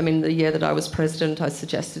about it, I mean, the year that I was president, I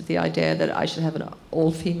suggested the idea that I should have an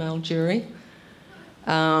all-female jury.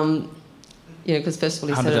 Because first of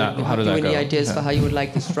all, he said, "Have you any ideas for how you would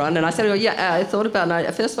like this run?" And I said, "Well, yeah." I thought about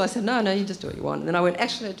it. First of all, I said, "No, you just do what you want." And then I went,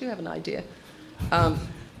 "Actually, I do have an idea."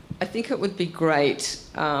 I think it would be great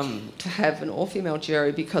to have an all-female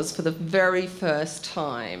jury, because for the very first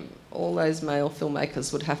time, all those male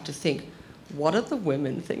filmmakers would have to think, what are the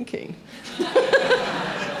women thinking?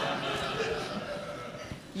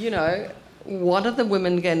 You know, what are the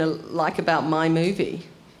women going to like about my movie?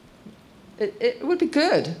 It would be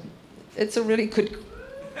good. It's a really good...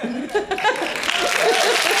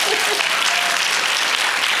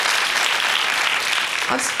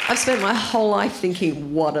 I've spent my whole life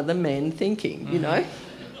thinking, what are the men thinking, you know?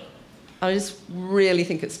 I just really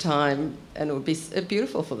think it's time, and it would be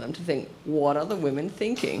beautiful for them to think, what are the women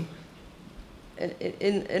thinking?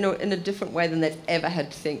 In a different way than they've ever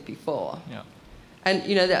had to think before. Yeah. And,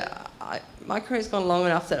 you know, my career's gone long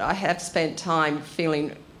enough that I have spent time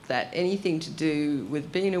feeling that anything to do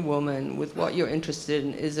with being a woman, with what you're interested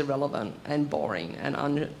in, is irrelevant and boring and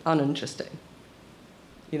uninteresting.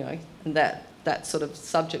 You know, and that sort of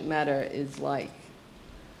subject matter is like,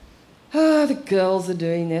 oh, the girls are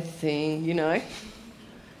doing their thing, you know.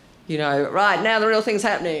 You know, right, now the real thing's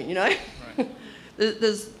happening, you know. Right.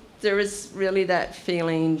 There is really that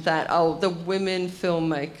feeling that, oh, the women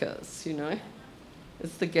filmmakers, you know.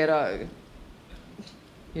 It's the ghetto.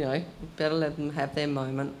 You know, better let them have their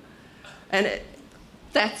moment. And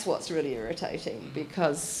that's what's really irritating,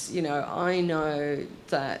 because, you know, I know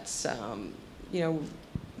that, you know,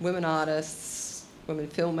 women artists, women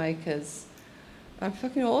filmmakers are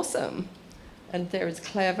fucking awesome. And they're as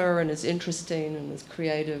clever and as interesting and as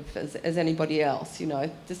creative as anybody else, you know.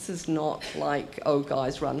 This is not like, oh,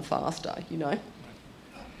 guys, run faster, you know.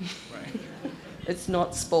 Right. It's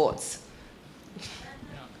not sports.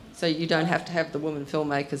 So you don't have to have the women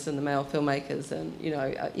filmmakers and the male filmmakers, and you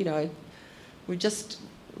know, we just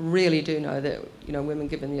really do know that, you know, women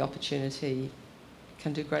given the opportunity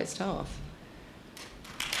can do great stuff.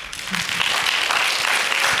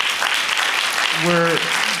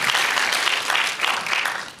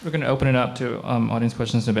 We're going to open it up to audience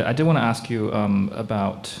questions in a bit. I did want to ask you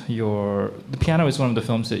about the piano is one of the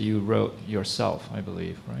films that you wrote yourself, I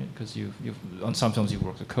believe, right? Because you've on some films you've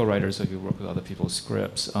worked with co-writers, so you work with other people's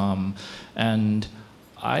scripts, and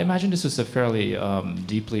I imagine this is a fairly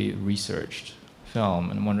deeply researched film,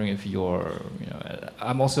 and I'm wondering if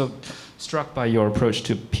I'm also struck by your approach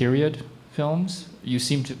to period films. I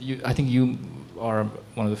think you are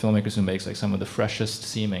one of the filmmakers who makes like some of the freshest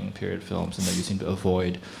seeming period films, and that you seem to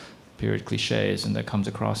avoid period cliches, and that comes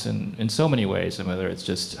across in so many ways, and whether it's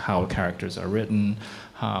just how characters are written,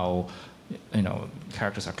 how, you know,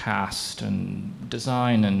 characters are cast, and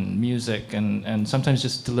design and music, and sometimes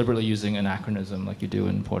just deliberately using anachronism like you do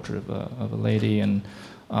in Portrait of a Lady. And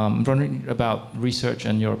I'm wondering about research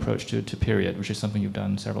and your approach to period, which is something you've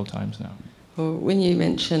done several times now. Well, when you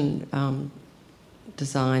mention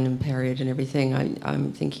design and period and everything,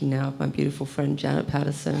 I'm thinking now of my beautiful friend Janet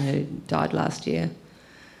Patterson, who died last year.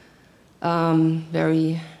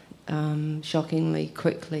 Very shockingly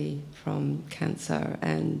quickly from cancer,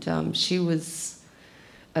 and she was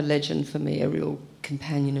a legend for me, a real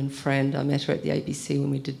companion and friend. I met her at the ABC when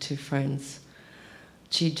we did Two Friends.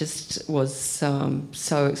 She just was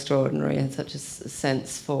so extraordinary, and such a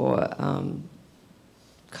sense for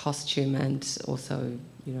costume and also,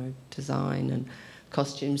 you know, design, and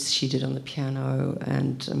costumes she did on the piano,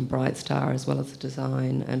 and Bright Star, as well as the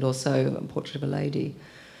design, and also Portrait of a Lady.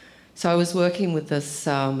 So I was working with this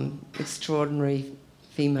extraordinary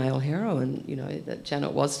female heroine, you know, that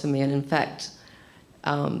Janet was for me. And in fact,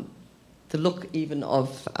 the look even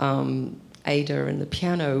of Ada and the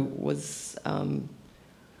piano was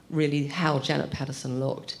really how Janet Patterson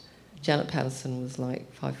looked. Janet Patterson was like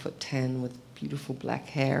 5'10" with beautiful black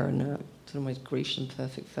hair and a sort of almost Grecian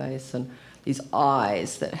perfect face, and these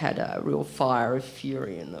eyes that had a real fire of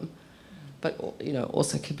fury in them, but, you know,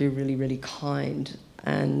 also could be really, really kind.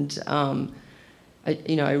 And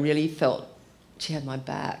I really felt she had my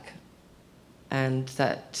back, and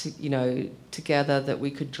that, you know, together that we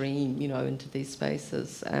could dream, you know, into these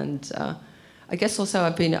spaces. And I guess also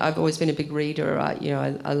I've always been a big reader. I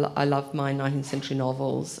love my 19th century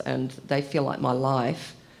novels, and they feel like my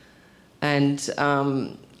life. And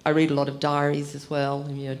I read a lot of diaries as well,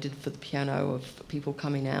 and, you know, did for the piano, of people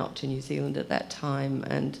coming out to New Zealand at that time,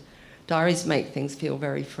 and diaries make things feel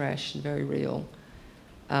very fresh and very real.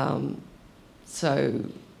 So,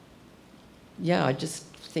 yeah, I just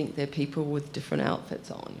think they're people with different outfits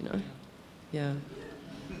on, you know. Yeah.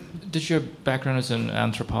 Did your background as an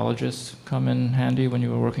anthropologist come in handy when you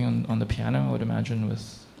were working on the piano? I would imagine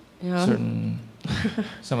with certain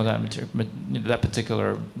some of that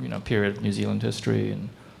particular, you know, period of New Zealand history. And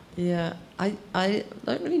yeah, I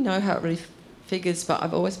don't really know how it really figures, but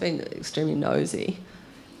I've always been extremely nosy.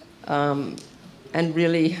 and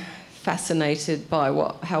really fascinated by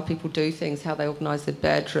how people do things, how they organise their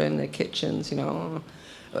bedroom, their kitchens.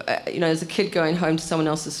 As a kid going home to someone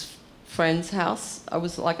else's friend's house, I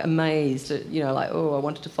was like amazed at, I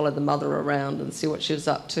wanted to follow the mother around and see what she was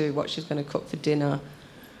up to, what she was going to cook for dinner.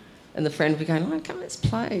 And the friend would be going, come, let's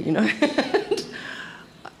play,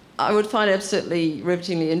 I would find it absolutely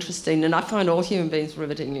rivetingly interesting, and I find all human beings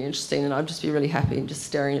rivetingly interesting, and I'd just be really happy and just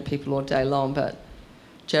staring at people all day long. But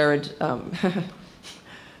Jared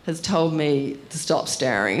has told me to stop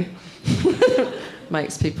staring.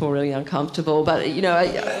 Makes people really uncomfortable. But, and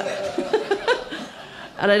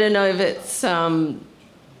I don't know if it's, I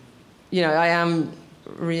am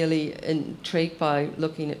really intrigued by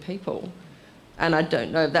looking at people. And I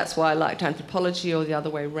don't know if that's why I liked anthropology or the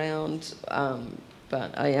other way round.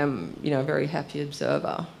 But I am, a very happy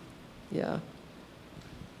observer. Yeah.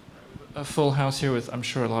 A full house here with, I'm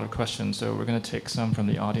sure, a lot of questions, so we're going to take some from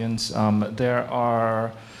the audience. There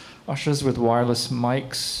are ushers with wireless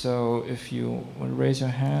mics, so if you would raise your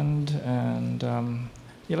hand, and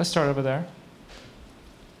let's start over there.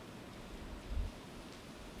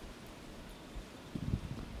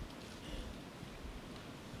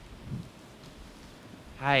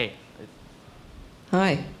 Hi.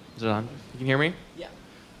 Hi. Is it on? You can hear me? Yeah.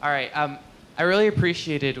 All right. I really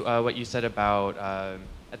appreciated what you said about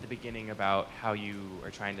at the beginning about how you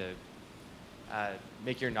are trying to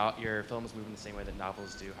make your films move in the same way that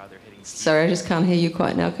novels do, how they're hitting speed. Sorry, I just can't hear you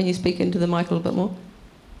quite now. Can you speak into the mic a little bit more?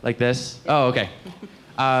 Like this? Oh, okay.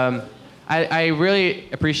 I really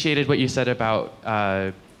appreciated what you said about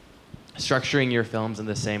structuring your films in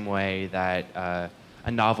the same way that a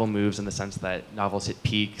novel moves, in the sense that novels hit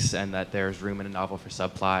peaks and that there's room in a novel for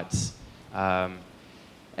subplots.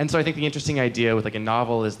 And so I think the interesting idea with a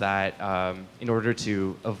novel is that in order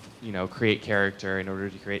to create character, in order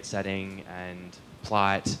to create setting and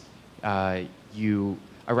plot, a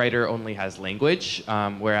writer only has language,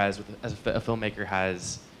 whereas a filmmaker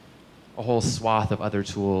has a whole swath of other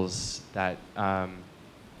tools that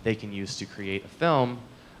they can use to create a film,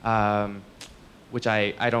 which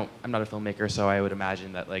I'm not a filmmaker, so I would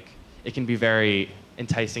imagine that it can be very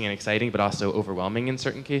enticing and exciting, but also overwhelming in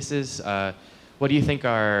certain cases. What do you think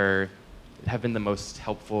have been the most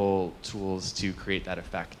helpful tools to create that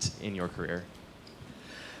effect in your career?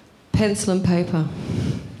 Pencil and paper.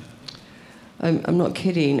 I'm not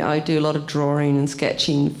kidding. I do a lot of drawing and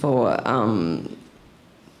sketching for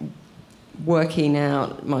working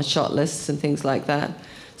out my shot lists and things like that.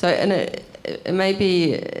 So, and it may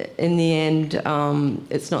be in the end,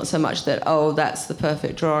 it's not so much that, that's the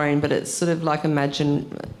perfect drawing, but it's sort of like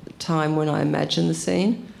imagine time when I imagine the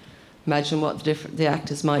scene. Imagine what the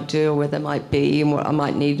actors might do, or where they might be, and what I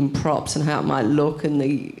might need in props, and how it might look, and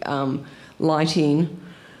the lighting,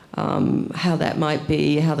 how that might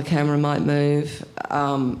be, how the camera might move.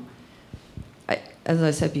 As I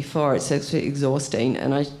said before, it's actually exhausting,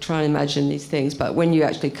 and I try and imagine these things, but when you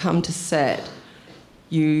actually come to set,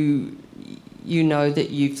 you know that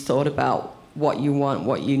you've thought about what you want,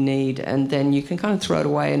 what you need, and then you can kind of throw it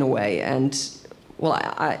away in a way. And, well,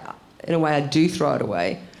 in a way I do throw it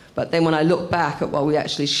away. But then when I look back at what we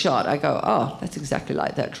actually shot, I go, that's exactly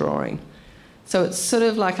like that drawing. So it's sort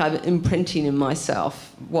of like I'm imprinting in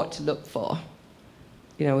myself what to look for,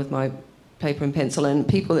 with my paper and pencil. And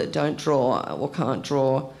people that don't draw or can't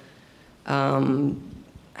draw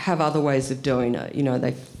have other ways of doing it.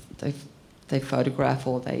 They photograph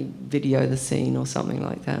or they video the scene or something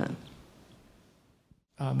like that.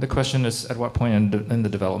 The question is, at what point in the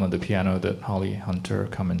development of the piano did Holly Hunter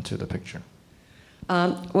come into the picture?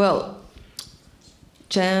 Well,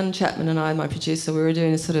 Jan Chapman and I, my producer, we were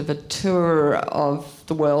doing a sort of a tour of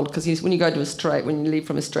the world, because when you go to Australia, when you leave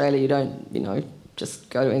from Australia, you don't, just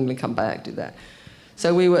go to England, come back, do that.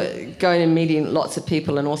 So we were going and meeting lots of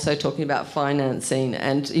people and also talking about financing.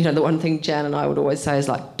 And, the one thing Jan and I would always say is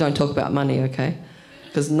don't talk about money, okay?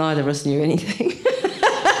 Because neither of us knew anything.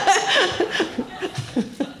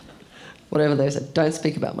 Whatever they said, don't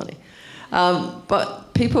speak about money.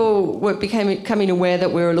 But people were becoming aware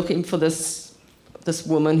that we were looking for this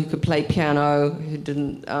woman who could play piano, who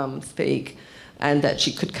didn't speak, and that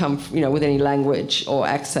she could come, with any language or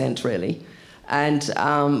accent, really. And,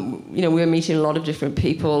 we were meeting a lot of different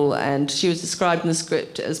people, and she was described in the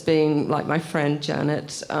script as being like my friend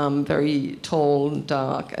Janet, very tall and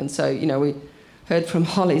dark. And so, we heard from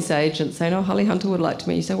Holly's agent saying, Holly Hunter would like to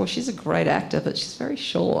meet you. So, well, she's a great actor, but she's very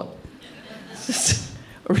short. It's just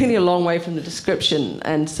really a long way from the description.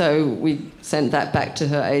 And so we sent that back to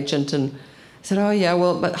her agent and said,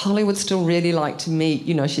 but Holly would still really like to meet.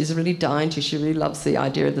 She's really dying to. She really loves the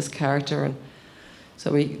idea of this character. And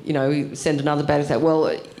so we sent another back and said,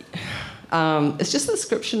 well, It's just the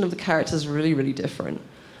description of the characters is really, really different.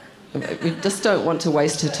 We just don't want to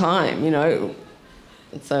waste her time, you know.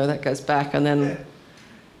 And so that goes back, and then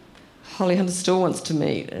Holly Hunter still wants to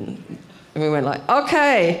meet, and we went like,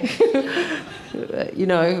 okay, you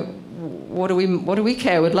know, what do we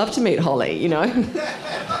care? We'd love to meet Holly, you know.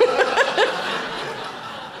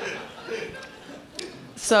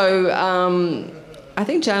 So I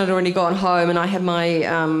think Jan had already gone home, and I had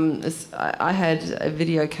I had a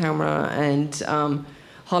video camera, and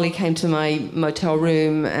Holly came to my motel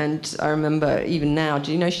room, and I remember even now,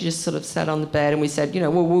 do you know, she just sort of sat on the bed, and we said, you know,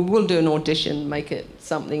 we'll do an audition, make it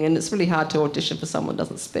something, and it's really hard to audition for someone who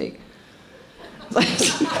doesn't speak.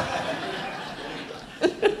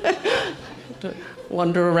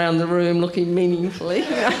 Wander around the room looking meaningfully.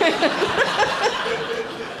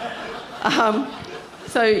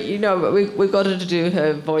 So, you know, we got her to do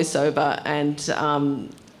her voiceover, and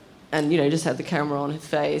you know, just had the camera on her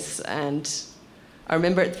face. And I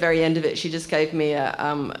remember at the very end of it, she just gave me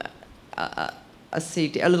a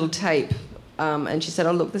CD, a little tape, and she said,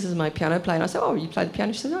 "Oh, look, this is my piano player." And I said, "Oh, you play the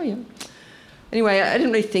piano?" She said, "Oh, yeah." Anyway, I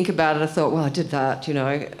didn't really think about it. I thought, well, I did that, you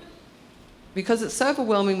know, because it's so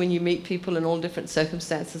overwhelming when you meet people in all different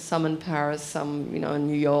circumstances. Some in Paris, some, you know, in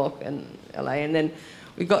New York and LA, and then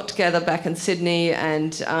we got together back in Sydney,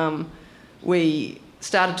 and we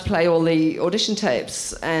started to play all the audition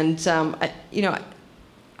tapes. And I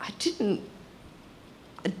didn't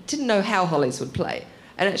know how Holly's would play.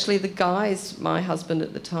 And actually, the guys, my husband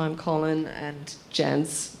at the time, Colin, and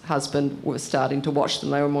Jan's husband, were starting to watch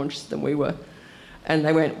them. They were more interested than we were, and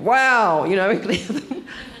they went, "Wow!" You know, and we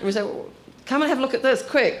said, well, "Come and have a look at this,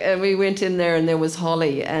 quick!" And we went in there, and there was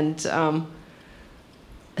Holly, and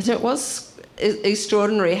it was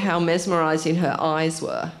extraordinary how mesmerising her eyes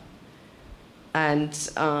were. And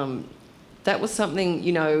that was something,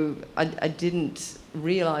 you know, I didn't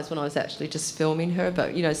realise when I was actually just filming her,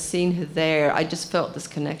 but, you know, seeing her there, I just felt this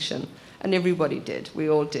connection. And everybody did. We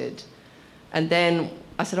all did. And then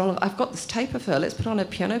I said, "Oh, I've got this tape of her. Let's put on her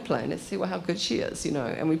piano playing. Let's see how good she is, you know."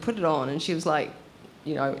 And we put it on, and she was like,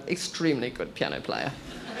 you know, extremely good piano player.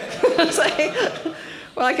 So,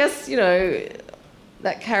 well, I guess, you know,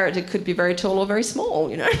 that character could be very tall or very small,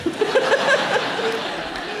 you know.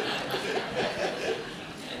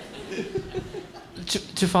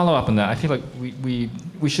 To follow up on that, I feel like we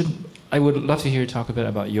should. I would love to hear you talk a bit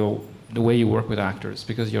about the way you work with actors,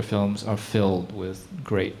 because your films are filled with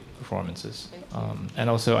great performances, and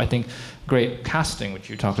also I think great casting, which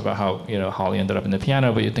you talked about how, you know, Holly ended up in the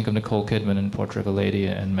piano, but you think of Nicole Kidman in Portrait of a Lady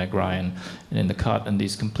and Meg Ryan in The Cut, and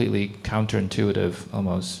these completely counterintuitive,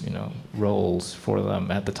 almost, you know, roles for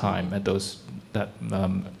them at the time, at that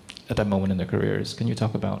moment in their careers. Can you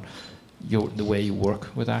talk about the way you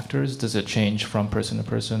work with actors? Does it change from person to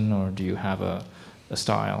person, or do you have a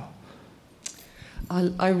style?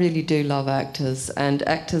 I really do love actors, and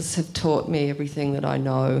actors have taught me everything that I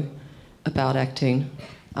know about acting.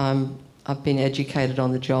 I've been educated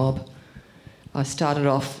on the job. I started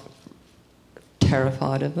off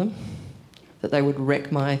terrified of them, that they would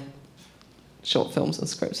wreck my short films and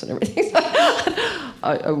scripts and everything.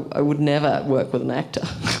 I would never work with an actor.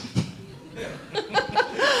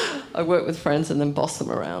 I work with friends and then boss them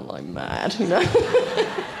around like mad, you know.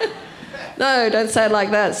 No, don't say it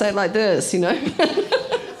like that, say it like this, you know.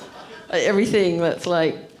 Everything that's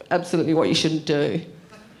like absolutely what you shouldn't do.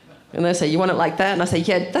 And they say, "You want it like that?" And I say,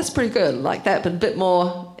 "Yeah, that's pretty good, like that, but a bit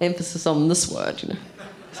more emphasis on this word, you know."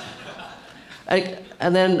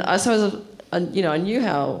 And then I suppose, you know, I knew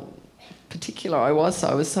how particular I was, so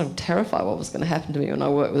I was sort of terrified what was going to happen to me when I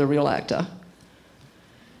worked with a real actor.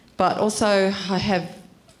 But also, I have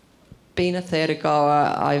been a theatre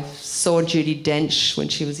goer. I saw Judi Dench when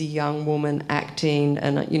she was a young woman acting,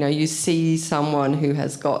 and, you know, you see someone who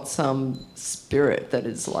has got some spirit that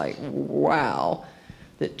is like, wow,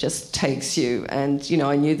 that just takes you. And, you know,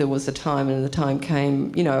 I knew there was a time, and the time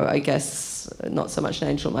came, you know, I guess not so much an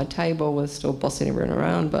angel at my table, was still bossing everyone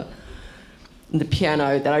around, but the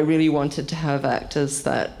piano, that I really wanted to have actors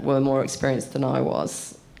that were more experienced than I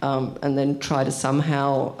was. And then try to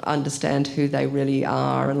somehow understand who they really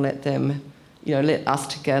are and let them, you know, let us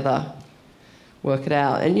together work it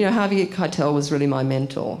out. And, you know, Harvey Keitel was really my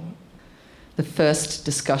mentor. The first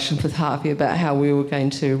discussion with Harvey about how we were going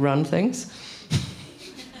to run things,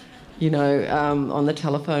 you know, on the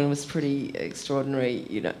telephone was pretty extraordinary.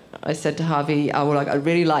 You know, I said to Harvey, I'd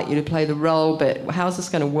really like you to play the role, but how's this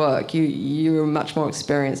going to work? You're a much more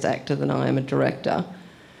experienced actor than I am a director.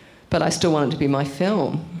 But I still want it to be my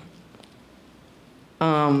film.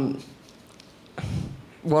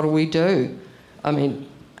 What do we do? I mean,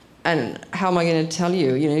 and how am I going to tell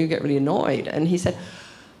you? You know, you get really annoyed. And he said,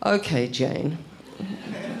 okay, Jane,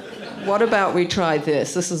 what about we try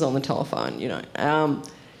this? This is on the telephone, you know.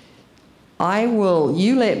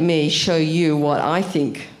 You let me show you what I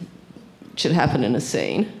think should happen in a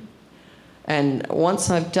scene. And once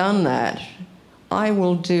I've done that, I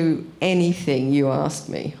will do anything you ask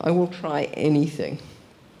me. I will try anything.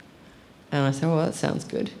 And I said, well, that sounds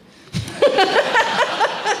good.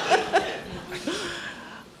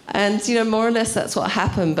 And, you know, more or less that's what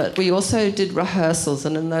happened. But we also did rehearsals.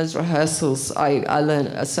 And in those rehearsals, I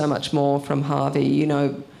learned so much more from Harvey, you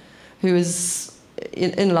know, who is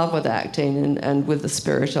in love with acting and with the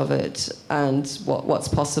spirit of it and what's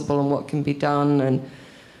possible and what can be done. And,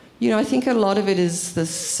 you know, I think a lot of it is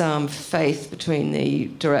this faith between the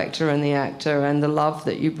director and the actor and the love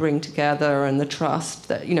that you bring together and the trust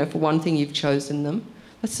that, you know, for one thing, you've chosen them.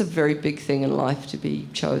 That's a very big thing in life, to be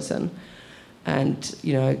chosen. And,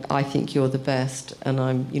 you know, I think you're the best and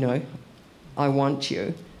I want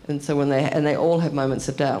you. And so when they all have moments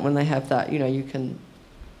of doubt, when they have that, you know,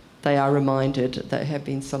 they are reminded that they have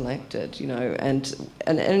been selected, you know, and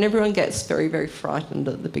everyone gets very, very frightened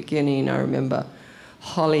at the beginning. I remember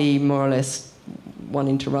Holly more or less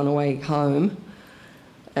wanting to run away home.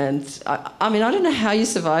 And I mean, I don't know how you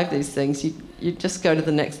survive these things. You just go to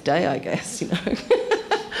the next day, I guess, you know.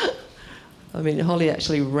 I mean, Holly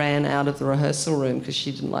actually ran out of the rehearsal room because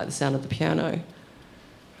she didn't like the sound of the piano.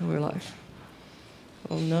 And we were like,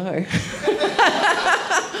 oh no.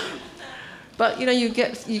 But, you know, you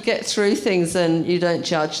get through things and you don't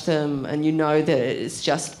judge them and you know that it's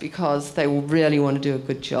just because they really want to do a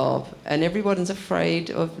good job. And everyone's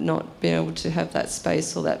afraid of not being able to have that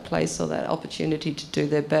space or that place or that opportunity to do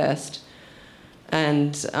their best.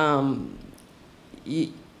 And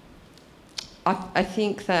I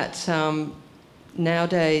think that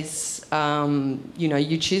nowadays, you know,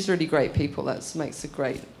 you choose really great people. That makes a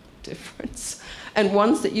great difference. And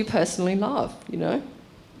ones that you personally love, you know,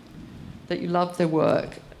 that you love their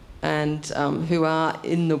work and who are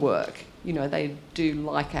in the work. You know, they do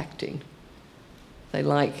like acting. They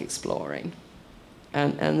like exploring.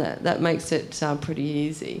 And that makes it pretty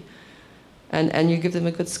easy. And you give them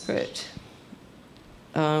a good script.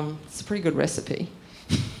 It's a pretty good recipe.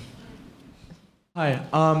 Hi.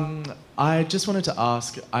 I just wanted to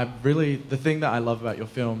ask, the thing that I love about your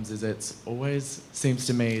films is it always seems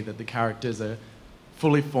to me that the characters are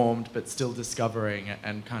fully formed but still discovering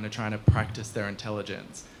and kind of trying to practice their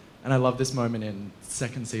intelligence. And I love this moment in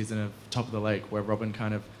second season of Top of the Lake where Robin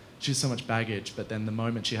she's so much baggage, but then the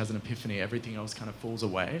moment she has an epiphany, everything else kind of falls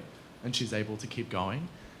away and she's able to keep going.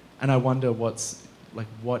 And I wonder what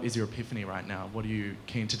is your epiphany right now? What are you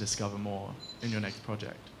keen to discover more in your next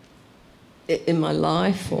project? In my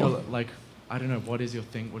life? Or? I don't know, what is your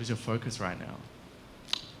thing, what is your focus right now?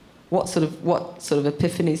 What sort of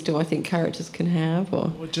epiphanies do I think characters can have? Or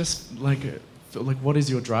just what is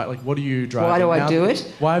your drive? Like, what are you driving? Why do I do it?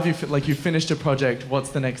 Why have you finished a project?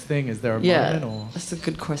 What's the next thing? Is there a moment? Or? That's a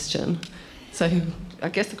good question. So I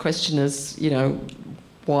guess the question is, you know,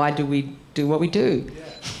 why do we do what we do?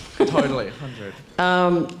 Yeah. Totally,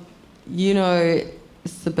 100. You know,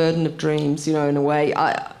 it's the burden of dreams. You know, in a way,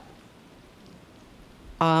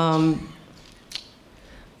 I'm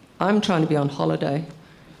trying to be on holiday.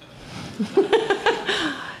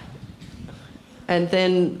 And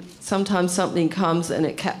then sometimes something comes and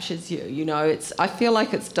it captures you, you know. I feel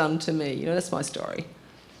like it's done to me, you know, that's my story.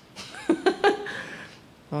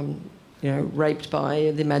 I'm, you know, raped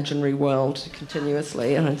by the imaginary world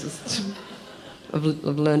continuously and I've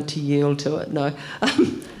learned to yield to it. No.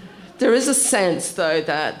 There is a sense, though,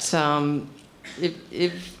 that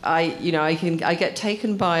if I get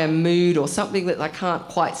taken by a mood or something that I can't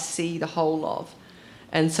quite see the whole of.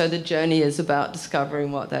 And so the journey is about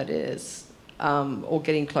discovering what that is, or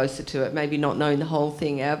getting closer to it, maybe not knowing the whole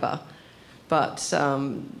thing ever, but,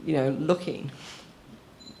 you know, looking,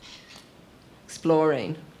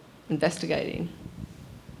 exploring, investigating,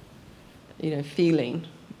 you know, feeling.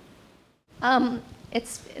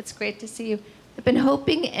 It's great to see you. I've been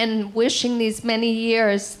hoping and wishing these many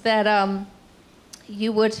years that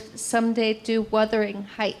you would someday do Wuthering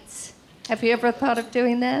Heights. Have you ever thought of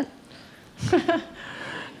doing that?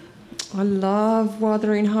 I love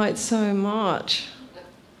Wuthering Heights so much.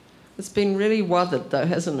 It's been really wuthered, though,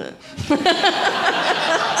 hasn't it?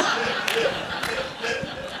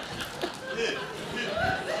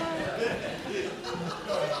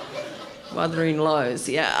 Wuthering Lows,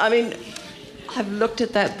 yeah. I mean, I've looked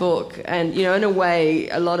at that book and, you know, in a way,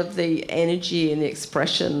 a lot of the energy and the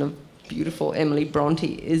expression of beautiful Emily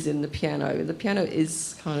Bronte is in the piano. The piano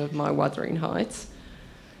is kind of my Wuthering Heights.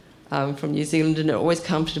 from New Zealand, and it always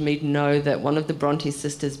comforted me to know that one of the Bronte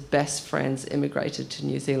sisters' best friends immigrated to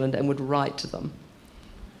New Zealand and would write to them.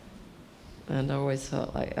 And I always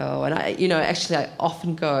felt like, oh, and actually I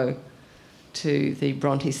often go to the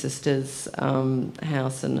Bronte sisters'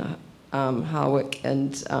 house in Harwick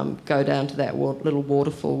and go down to that little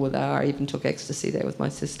waterfall with I even took ecstasy there with my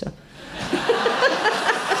sister.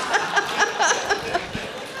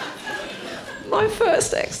 My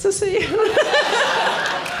first ecstasy.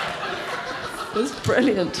 It was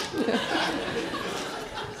brilliant. Yeah.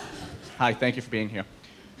 Hi, thank you for being here.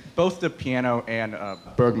 Both the piano and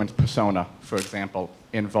Bergman's persona, for example,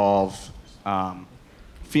 involve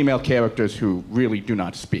female characters who really do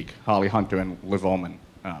not speak, Holly Hunter and Liv Ullmann,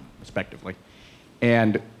 respectively.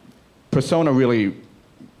 And persona really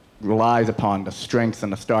relies upon the strength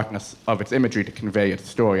and the starkness of its imagery to convey its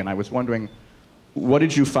story. And I was wondering, what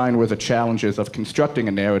did you find were the challenges of constructing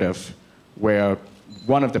a narrative where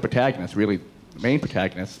one of the protagonists, really the main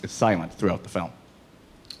protagonist, is silent throughout the film?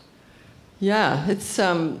 Yeah, it's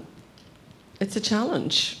a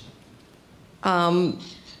challenge. I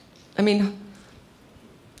mean,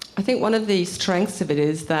 I think one of the strengths of it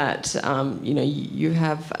is that you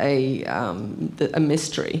have a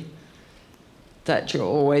mystery that you're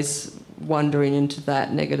always wandering into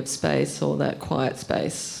that negative space or that quiet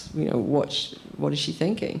space. What is she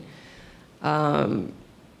thinking? But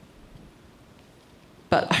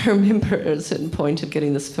I remember at a certain point of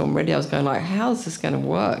getting this film ready, I was going like, how is this going to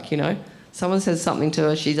work, Someone says something to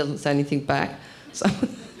her, she doesn't say anything back.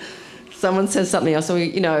 Someone says something else, so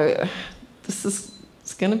this is,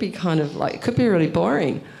 it's going to be kind of like, it could be really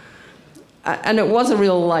boring. And it was a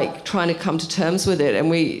real, trying to come to terms with it. And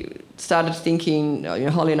we started thinking,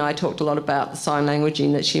 Holly and I talked a lot about the sign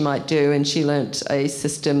languaging that she might do, and she learnt a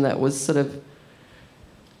system that was sort of,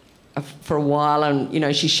 for a while,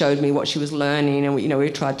 and she showed me what she was learning, and we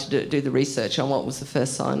tried to do the research on what was the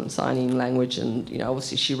first signing language, and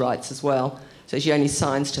obviously she writes as well, so she only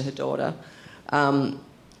signs to her daughter, and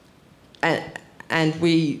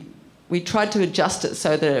we tried to adjust it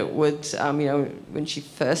so that it would, when she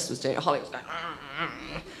first was doing it, Holly was going,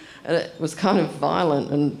 and it was kind of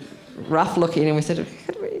violent and rough looking, and we said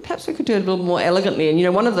perhaps we could do it a little more elegantly.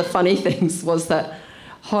 And one of the funny things was that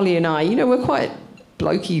Holly and I, we're quite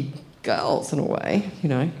blokey girls in a way,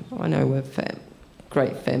 I know we're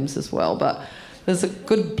great femmes as well, but there's a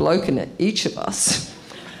good bloke in each of us.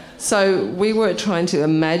 So we were trying to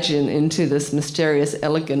imagine into this mysterious,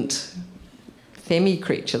 elegant, femmy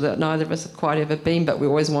creature that neither of us have quite ever been, but we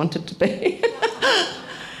always wanted to be.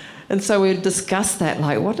 And so we discussed that,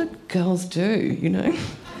 what do girls do,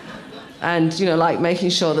 And, making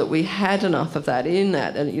sure that we had enough of that in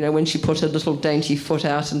that. And, when she put her little dainty foot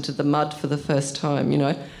out into the mud for the first time,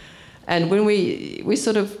 And when we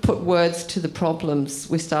sort of put words to the problems,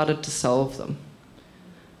 we started to solve them.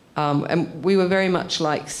 And we were very much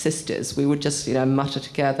like sisters. We would just, mutter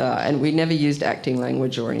together. And we never used acting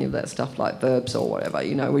language or any of that stuff like verbs or whatever.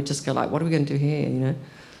 We'd just go what are we going to do here,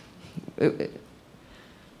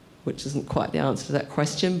 which isn't quite the answer to that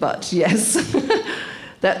question, but yes.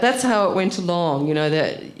 That's how it went along,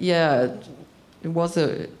 it was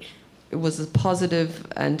a positive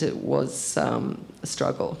and it was a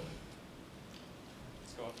struggle.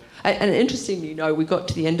 And interestingly, we got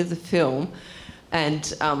to the end of the film and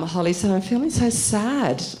Holly said, I'm feeling so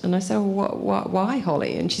sad. And I said, well, why,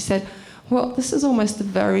 Holly? And she said, well, this is almost the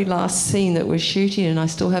very last scene that we're shooting and I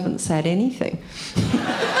still haven't said anything.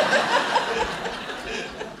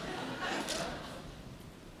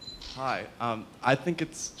 Hi. I think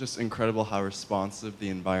it's just incredible how responsive the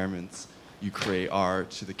environments you create are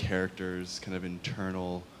to the characters' kind of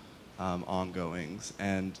internal ongoings.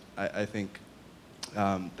 And I think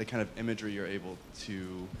the kind of imagery you're able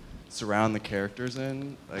to surround the characters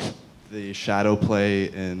in, like the shadow play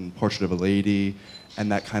in Portrait of a Lady,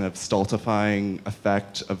 and that kind of stultifying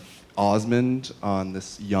effect of Osmond on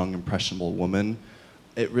this young, impressionable woman,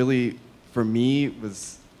 it really, for me,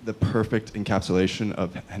 was the perfect encapsulation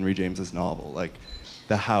of Henry James's novel. Like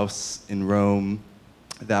the house in Rome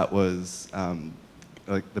that was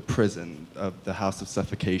like the prison, of the house of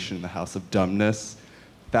suffocation, the house of dumbness,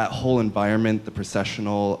 that whole environment, the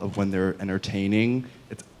processional of when they're entertaining,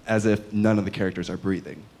 it's as if none of the characters are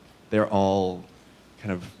breathing. They're all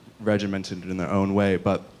kind of regimented in their own way.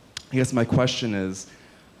 But I guess my question is,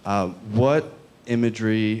 what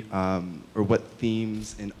imagery or what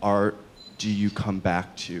themes in art do you come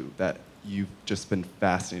back to that you've just been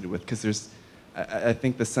fascinated with? Because I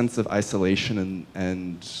think the sense of isolation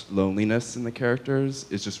and loneliness in the characters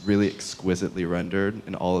is just really exquisitely rendered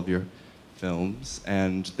in all of your films,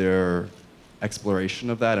 and their exploration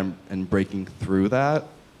of that and breaking through that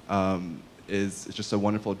is just a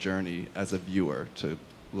wonderful journey as a viewer to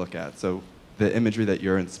look at. So the imagery that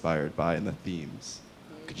you're inspired by and the themes,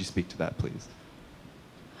 could you speak to that, please?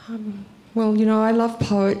 Well, I love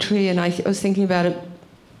poetry, and I was thinking about it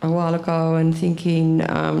a while ago and thinking,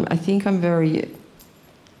 I think I'm very,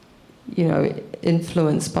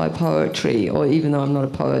 influenced by poetry, or even though I'm not a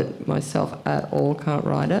poet myself at all, can't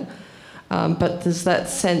write it. But there's that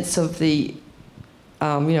sense of the,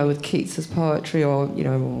 with Keats's poetry, or,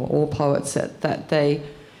 all poets, that they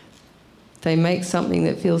make something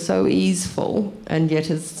that feels so easeful, and yet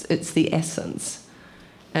it's the essence.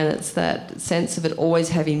 And it's that sense of it always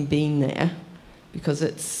having been there, because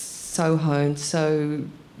it's so honed, so,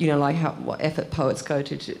 like what effort poets go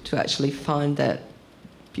to actually find that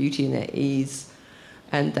beauty and that ease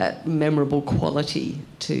and that memorable quality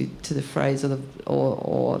to the phrase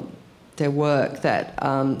or their work that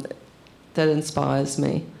inspires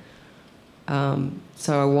me.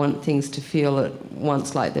 So I want things to feel at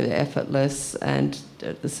once like they're effortless, and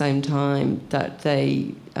at the same time that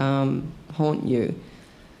they haunt you.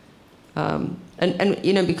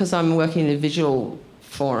 And because I'm working in a visual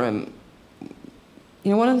forum,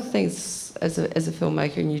 one of the things as a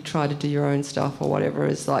filmmaker, and you try to do your own stuff or whatever,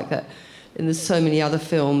 is like that. And there's so many other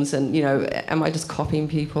films, and am I just copying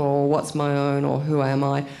people, or what's my own, or who am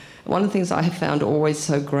I? One of the things I have found always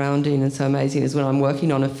so grounding and so amazing is when I'm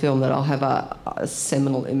working on a film that I'll have a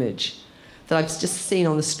seminal image that I've just seen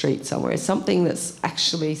on the street somewhere, something that's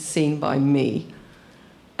actually seen by me.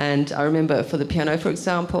 And I remember for the piano, for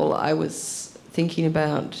example, I was thinking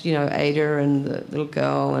about, Ada and the little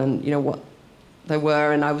girl and, what they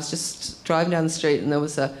were. And I was just driving down the street, and there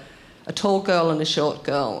was a tall girl and a short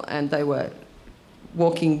girl, and they were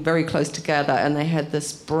walking very close together, and they had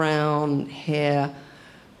this brown hair,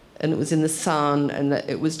 and it was in the sun, and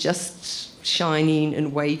it was just shining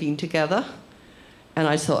and waving together. And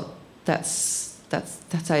I thought, that's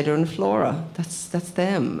Ada and Flora. That's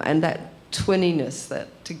them. And that twinniness, that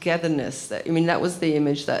togetherness, that was the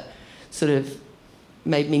image that sort of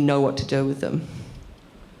made me know what to do with them.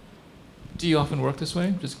 Do you often work this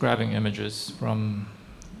way, just grabbing images from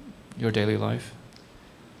your daily life?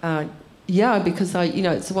 Yeah, because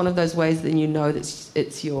it's one of those ways that that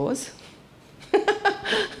it's yours.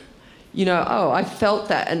 I felt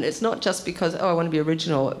that, and it's not just because I want to be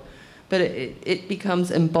original, but it becomes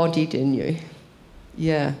embodied in you.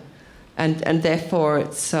 Yeah. And therefore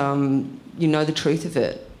it's, the truth of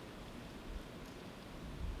it.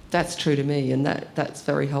 That's true to me, and that's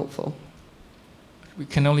very helpful. We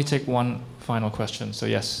can only take one final question, so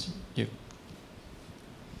yes, you.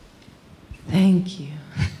 Thank you.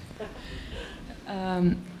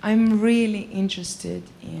 I'm really interested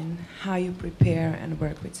in how you prepare and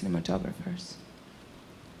work with cinematographers.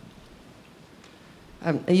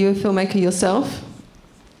 Are you a filmmaker yourself?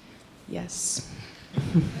 Yes.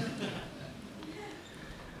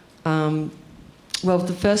 Well,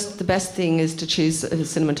 the best thing is to choose a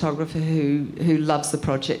cinematographer who loves the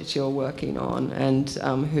project you're working on, and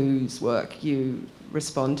whose work you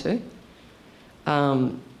respond to.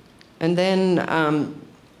 And then,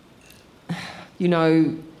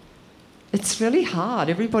 it's really hard.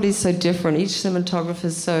 Everybody's so different. Each cinematographer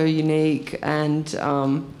is so unique, and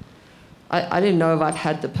I didn't know if I've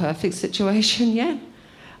had the perfect situation yet.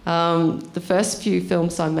 The first few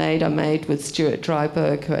films I made with Stuart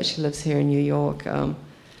Dryburgh, who actually lives here in New York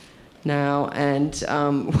now. And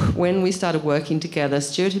when we started working together,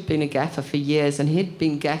 Stuart had been a gaffer for years, and he'd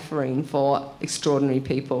been gaffering for extraordinary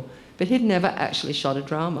people, but he'd never actually shot a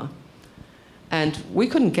drama. And we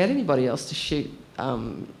couldn't get anybody else to shoot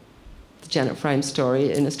the Janet Frame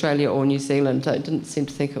story in Australia or New Zealand. I didn't seem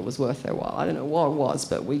to think it was worth their while. I don't know what it was,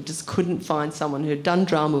 but we just couldn't find someone who'd done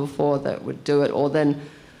drama before that would do it, or then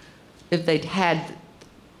if they'd had,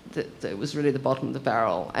 it was really the bottom of the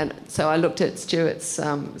barrel. And so I looked at Stuart's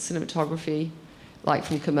cinematography, like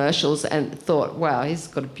from commercials, and thought, wow, he's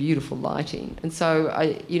got a beautiful lighting. And so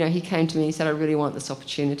he came to me and he said, I really want this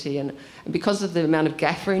opportunity. And because of the amount of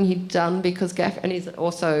gaffering he'd done, and he's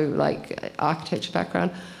also like architecture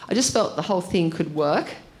background, I just felt the whole thing could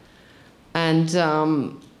work. And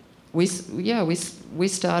we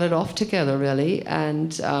started off together really,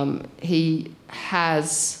 and he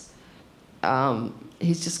has,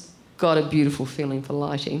 he's just got a beautiful feeling for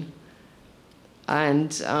lighting.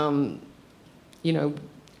 And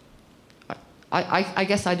I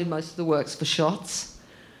guess I did most of the works for shots.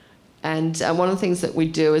 And one of the things that we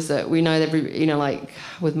do is that we know that like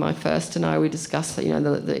with My First and I, we discuss the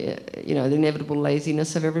inevitable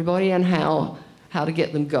laziness of everybody and how to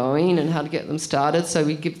get them going and how to get them started. So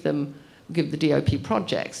we give the DOP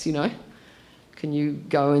projects, Can you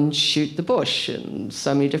go and shoot the bush in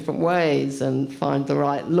so many different ways and find the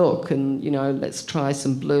right look? And, you know, let's try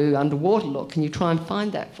some blue underwater look. Can you try and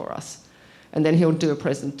find that for us? And then he'll do a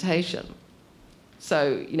presentation.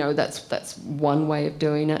 So, you know, that's one way of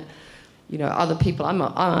doing it. You know, other people, I'm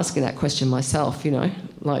asking that question myself, you know,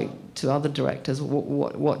 like to other directors,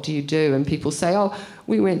 what do you do? And people say, oh,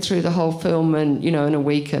 we went through the whole film and, you know, in a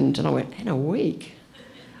weekend. And I went, in a week?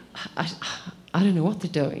 I don't know what they're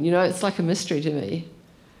doing. You know, it's like a mystery to me.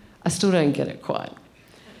 I still don't get it quite.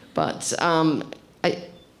 But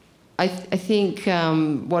I think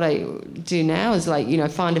what I do now is, like, you know,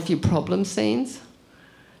 find a few problem scenes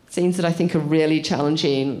that I think are really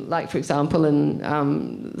challenging. Like, for example, in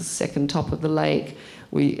the second Top of the Lake,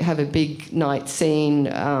 we have a big night scene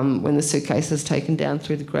when the suitcase is taken down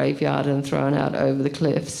through the graveyard and thrown out over the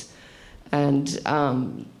cliffs. And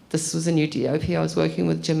this was a new DOP I was working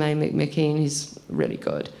with, Jermaine McMicking. He's really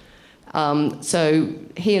good. So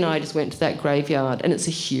he and I just went to that graveyard, and it's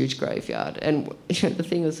a huge graveyard. And you know, the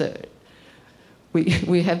thing is that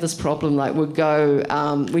we have this problem, like we'd go,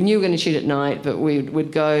 we knew we were going to shoot at night, but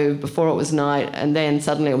we'd go before it was night, and then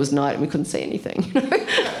suddenly it was night and we couldn't see anything. You know?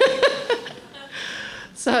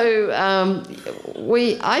 So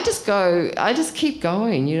I just keep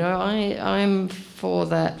going, you know. I'm for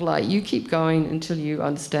that, like, you keep going until you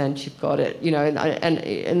understand you've got it, you know. And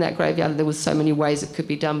in that graveyard there was so many ways it could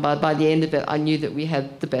be done, but by the end of it I knew that we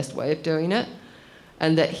had the best way of doing it,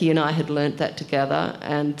 and that he and I had learnt that together.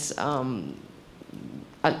 And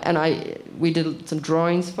we did some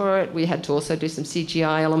drawings for it. We had to also do some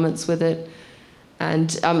CGI elements with it.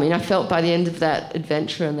 And I mean, I felt by the end of that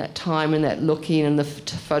adventure and that time and that looking and the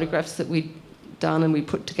photographs that we'd done and we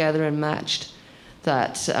put together and matched,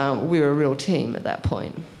 that we were a real team at that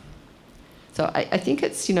point. So I think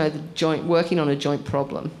it's, you know, working on a joint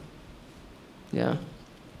problem. Yeah.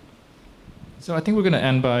 So I think we're going to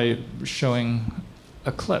end by showing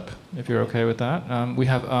a clip, if you're okay with that. We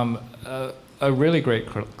have a really great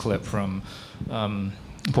clip from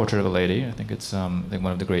Portrait of a Lady. I think it's I think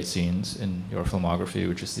one of the great scenes in your filmography,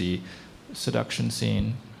 which is the seduction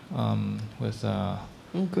scene with.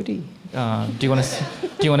 Goody. Do you want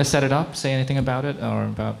to set it up? Say anything about it, or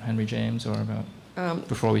about Henry James, or about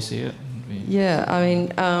before we see it? Yeah, I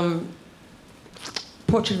mean,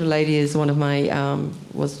 Portrait of a Lady is one of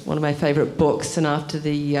my favourite books, and after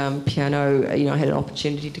the piano, you know, I had an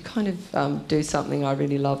opportunity to kind of do something I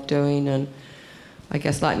really loved doing, and I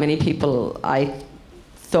guess like many people, I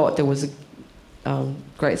thought there was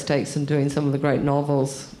great stakes in doing some of the great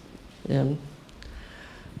novels.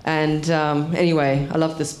 Anyway, I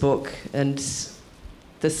love this book, and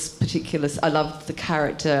this particular... I love the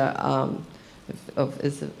character of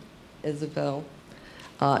Isabel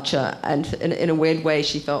Archer, and in a weird way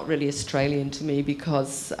she felt really Australian to me,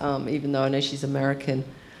 because even though I know she's American,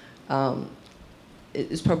 it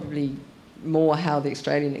was probably more how the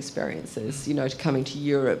Australian experience is, you know, coming to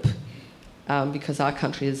Europe, because our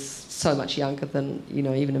country is so much younger than, you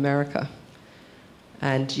know, even America.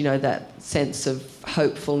 And, you know, that sense of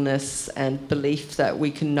hopefulness and belief that we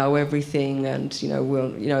can know everything, and, you know,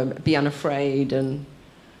 we'll, you know, be unafraid and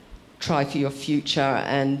try for your future.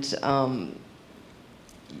 And,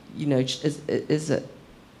 you know,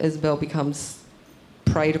 Isabel becomes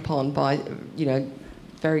preyed upon by, you know,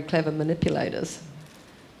 very clever manipulators.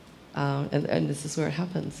 And this is where it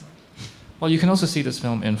happens. Well, you can also see this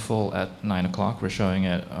film in full at 9 o'clock. We're showing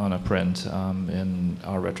it on a print in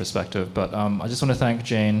our retrospective. But I just want to thank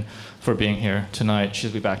Jane for being here tonight.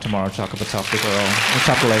 She'll be back tomorrow to talk about Top the Girl and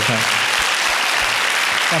Top the Lake.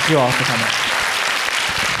 Thank you all for coming.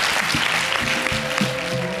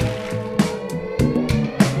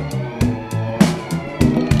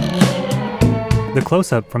 The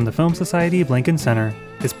Close-Up from the Film Society of Lincoln Center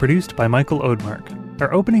is produced by Michael Odemark.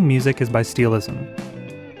 Our opening music is by Steelism.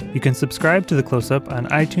 You can subscribe to The Close-Up on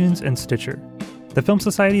iTunes and Stitcher. The Film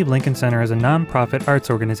Society of Lincoln Center is a non-profit arts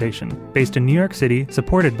organization based in New York City,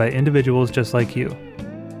 supported by individuals just like you.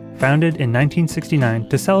 Founded in 1969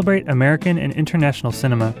 to celebrate American and international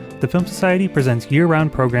cinema, the Film Society presents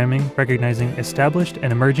year-round programming recognizing established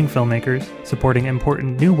and emerging filmmakers, supporting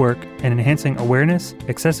important new work, and enhancing awareness,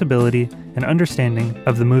 accessibility, and understanding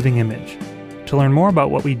of the moving image. To learn more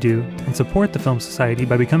about what we do and support the Film Society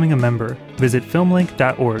by becoming a member, visit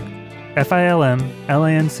filmlink.org,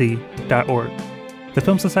 filmlanc.org. The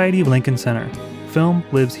Film Society of Lincoln Center. Film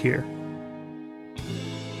lives here.